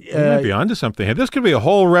gonna. You might be onto something here. This could be a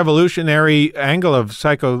whole revolutionary angle of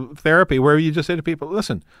psychotherapy where you just say to people,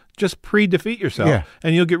 "Listen, just pre-defeat yourself,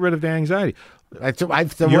 and you'll get rid of the anxiety."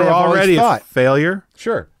 You're already a failure.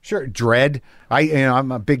 Sure. Dread.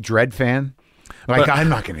 I'm a big Dread fan. I'm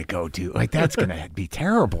not going to go to that's going to be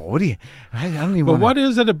terrible. What do you? I don't even. But what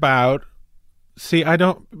is it about? See, I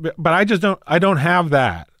don't. But I just don't. I don't have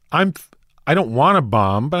that. I don't want to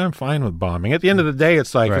bomb, but I'm fine with bombing. At the end of the day,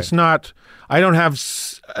 it's like it's not. I don't have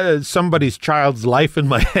somebody's child's life in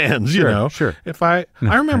my hands. Sure. If I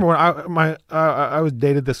remember when I was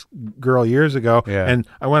dated this girl years ago, and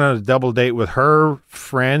I went on a double date with her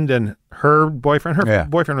friend and her boyfriend. Her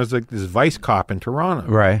boyfriend was like this vice cop in Toronto,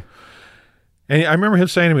 right? And I remember him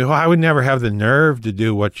saying to me, "Well, I would never have the nerve to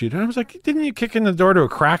do what you did." I was like, "Didn't you kick in the door to a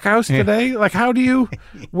crack house today? Like, how do you?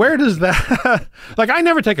 Where does that? Like, I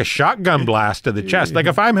never take a shotgun blast to the chest. Like,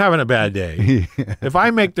 if I'm having a bad day, if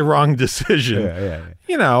I make the wrong decision,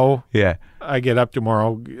 you know, I get up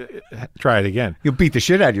tomorrow, try it again. You'll beat the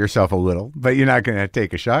shit out of yourself a little, but you're not going to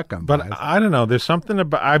take a shotgun blast. But I don't know. There's something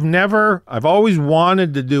about I've always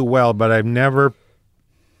wanted to do well, but I've never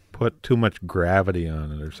put too much gravity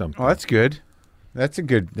on it or something. Oh, that's good. That's a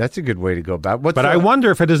good way to go about it. I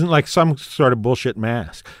wonder if it isn't like some sort of bullshit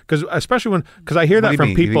mask. Because especially because I hear that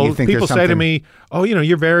from people. People say to me, "Oh, you know,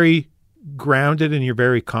 you're very grounded and you're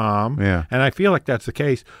very calm." Yeah. And I feel like that's the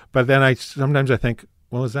case. But then sometimes I think,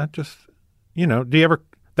 well, is that just, you know, do you ever?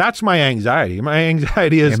 That's my anxiety. My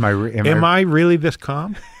anxiety is, am I really this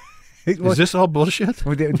calm? Is this all bullshit?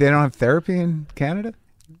 Well, they don't have therapy in Canada?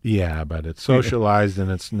 Yeah, but it's socialized and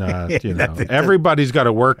it's not, you know, everybody's got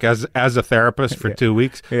to work as a therapist for 2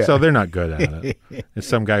 weeks, so they're not good at it. It's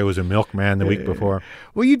some guy who was a milkman the week before.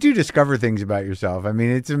 Well, you do discover things about yourself. I mean,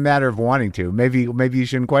 it's a matter of wanting to. Maybe you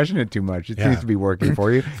shouldn't question it too much. It seems to be working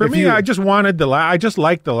for you. For me, I just wanted to laugh. I just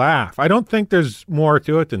like to laugh. I don't think there's more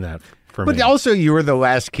to it than that. But me. Also, you were the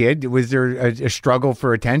last kid. Was there a struggle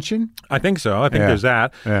for attention? I think so. I think there's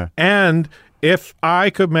that. Yeah. And if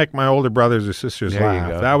I could make my older brothers or sisters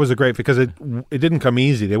laugh, that was a great, because it didn't come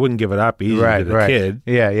easy. They wouldn't give it up easy to the kid.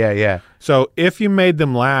 Yeah. So if you made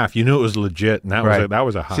them laugh, you knew it was legit, and that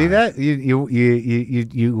was a high. See that?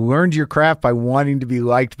 You learned your craft by wanting to be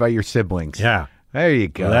liked by your siblings. Yeah. There you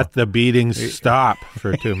go. Let the beatings stop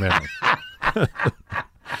for 2 minutes.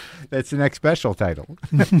 That's the next special title.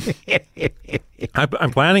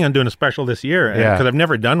 I'm planning on doing a special this year because I've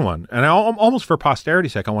never done one. And almost for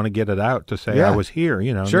posterity's sake, I want to get it out to say I was here,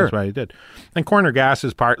 you know, sure. That's what I did. And Corner Gas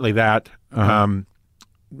is partly that.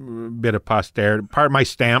 Bit of posterity, part of my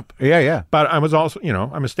stamp. Yeah. But I was also, you know,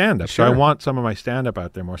 I'm a stand-up, so I want some of my stand-up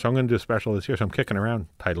out there more. So I'm going to do a special this year, so I'm kicking around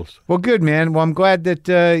titles. Well, good, man. Well, I'm glad that,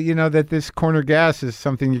 that this Corner Gas is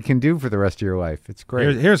something you can do for the rest of your life. It's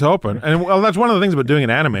great. Here's hoping. And, well, that's one of the things about doing it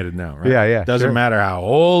animated now, right? Yeah. Doesn't matter how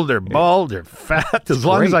old or bald or fat, as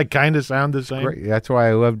long as I kind of sound the same. Great. That's why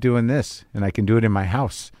I love doing this, and I can do it in my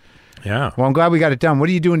house. Yeah. Well, I'm glad we got it done. What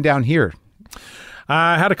are you doing down here?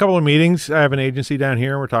 I had a couple of meetings. I have an agency down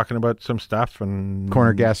here. We're talking about some stuff. And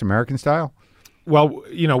Corner Gas American style? Well,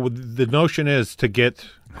 you know, the notion is to get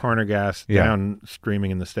Corner Gas down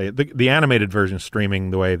streaming in the state. The animated version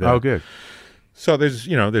streaming the way that. Oh, good. So there's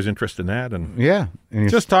interest in that. And and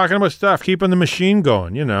just talking about stuff, keeping the machine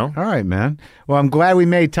going, you know. All right, man. Well, I'm glad we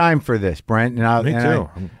made time for this, Brent. Me too.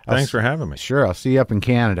 Thanks for having me. Sure. I'll see you up in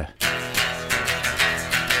Canada.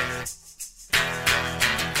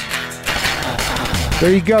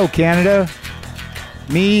 There you go, Canada.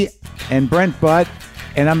 Me and Brent Butt,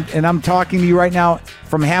 and I'm talking to you right now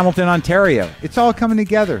from Hamilton, Ontario. It's all coming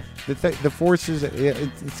together. The forces.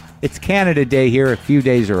 It's Canada Day here, a few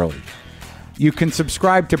days early. You can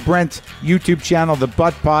subscribe to Brent's YouTube channel, The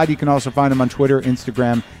Butt Pod. You can also find him on Twitter,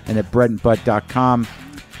 Instagram, and at BrentButt.com.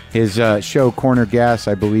 His show Corner Gas,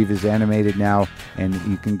 I believe, is animated now, and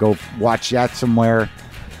you can go watch that somewhere.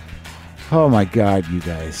 Oh my God, you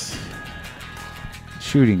guys.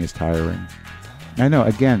 Shooting is tiring. I know,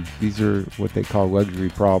 again, these are what they call luxury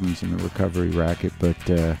problems in the recovery racket, but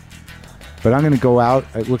I'm going to go out.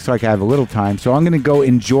 It looks like I have a little time, so I'm going to go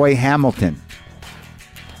enjoy Hamilton.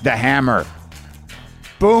 The Hammer.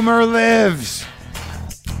 Boomer lives!